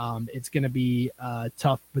 It's going to be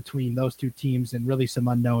tough between those two teams and really some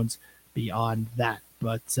unknowns beyond that.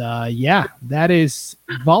 But yeah, that is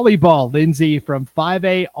volleyball, Lindsay, from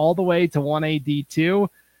 5A all the way to 1A D2.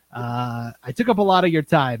 I took up a lot of your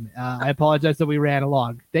time. I apologize that we ran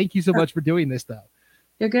along. Thank you so much for doing this, though.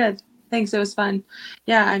 You're good. Thanks. It was fun.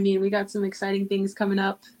 Yeah, I mean, we got some exciting things coming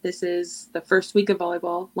up. This is the first week of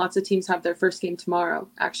volleyball. Lots of teams have their first game tomorrow,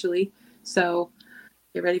 actually. So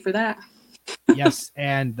get ready for that. Yes,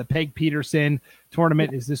 and the Peg Peterson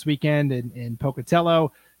tournament is this weekend in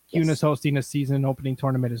Pocatello. CUNA's hosting a season opening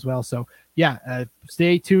tournament as well. So, yeah,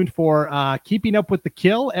 stay tuned for Keeping Up with the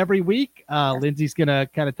Kill every week. Lindsay's going to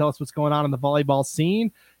kind of tell us what's going on in the volleyball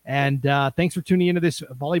scene. And thanks for tuning into this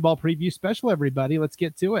volleyball preview special, everybody. Let's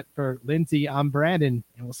get to it. For Lindsay, I'm Brandon,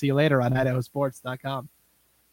 and we'll see you later on IdahoSports.com.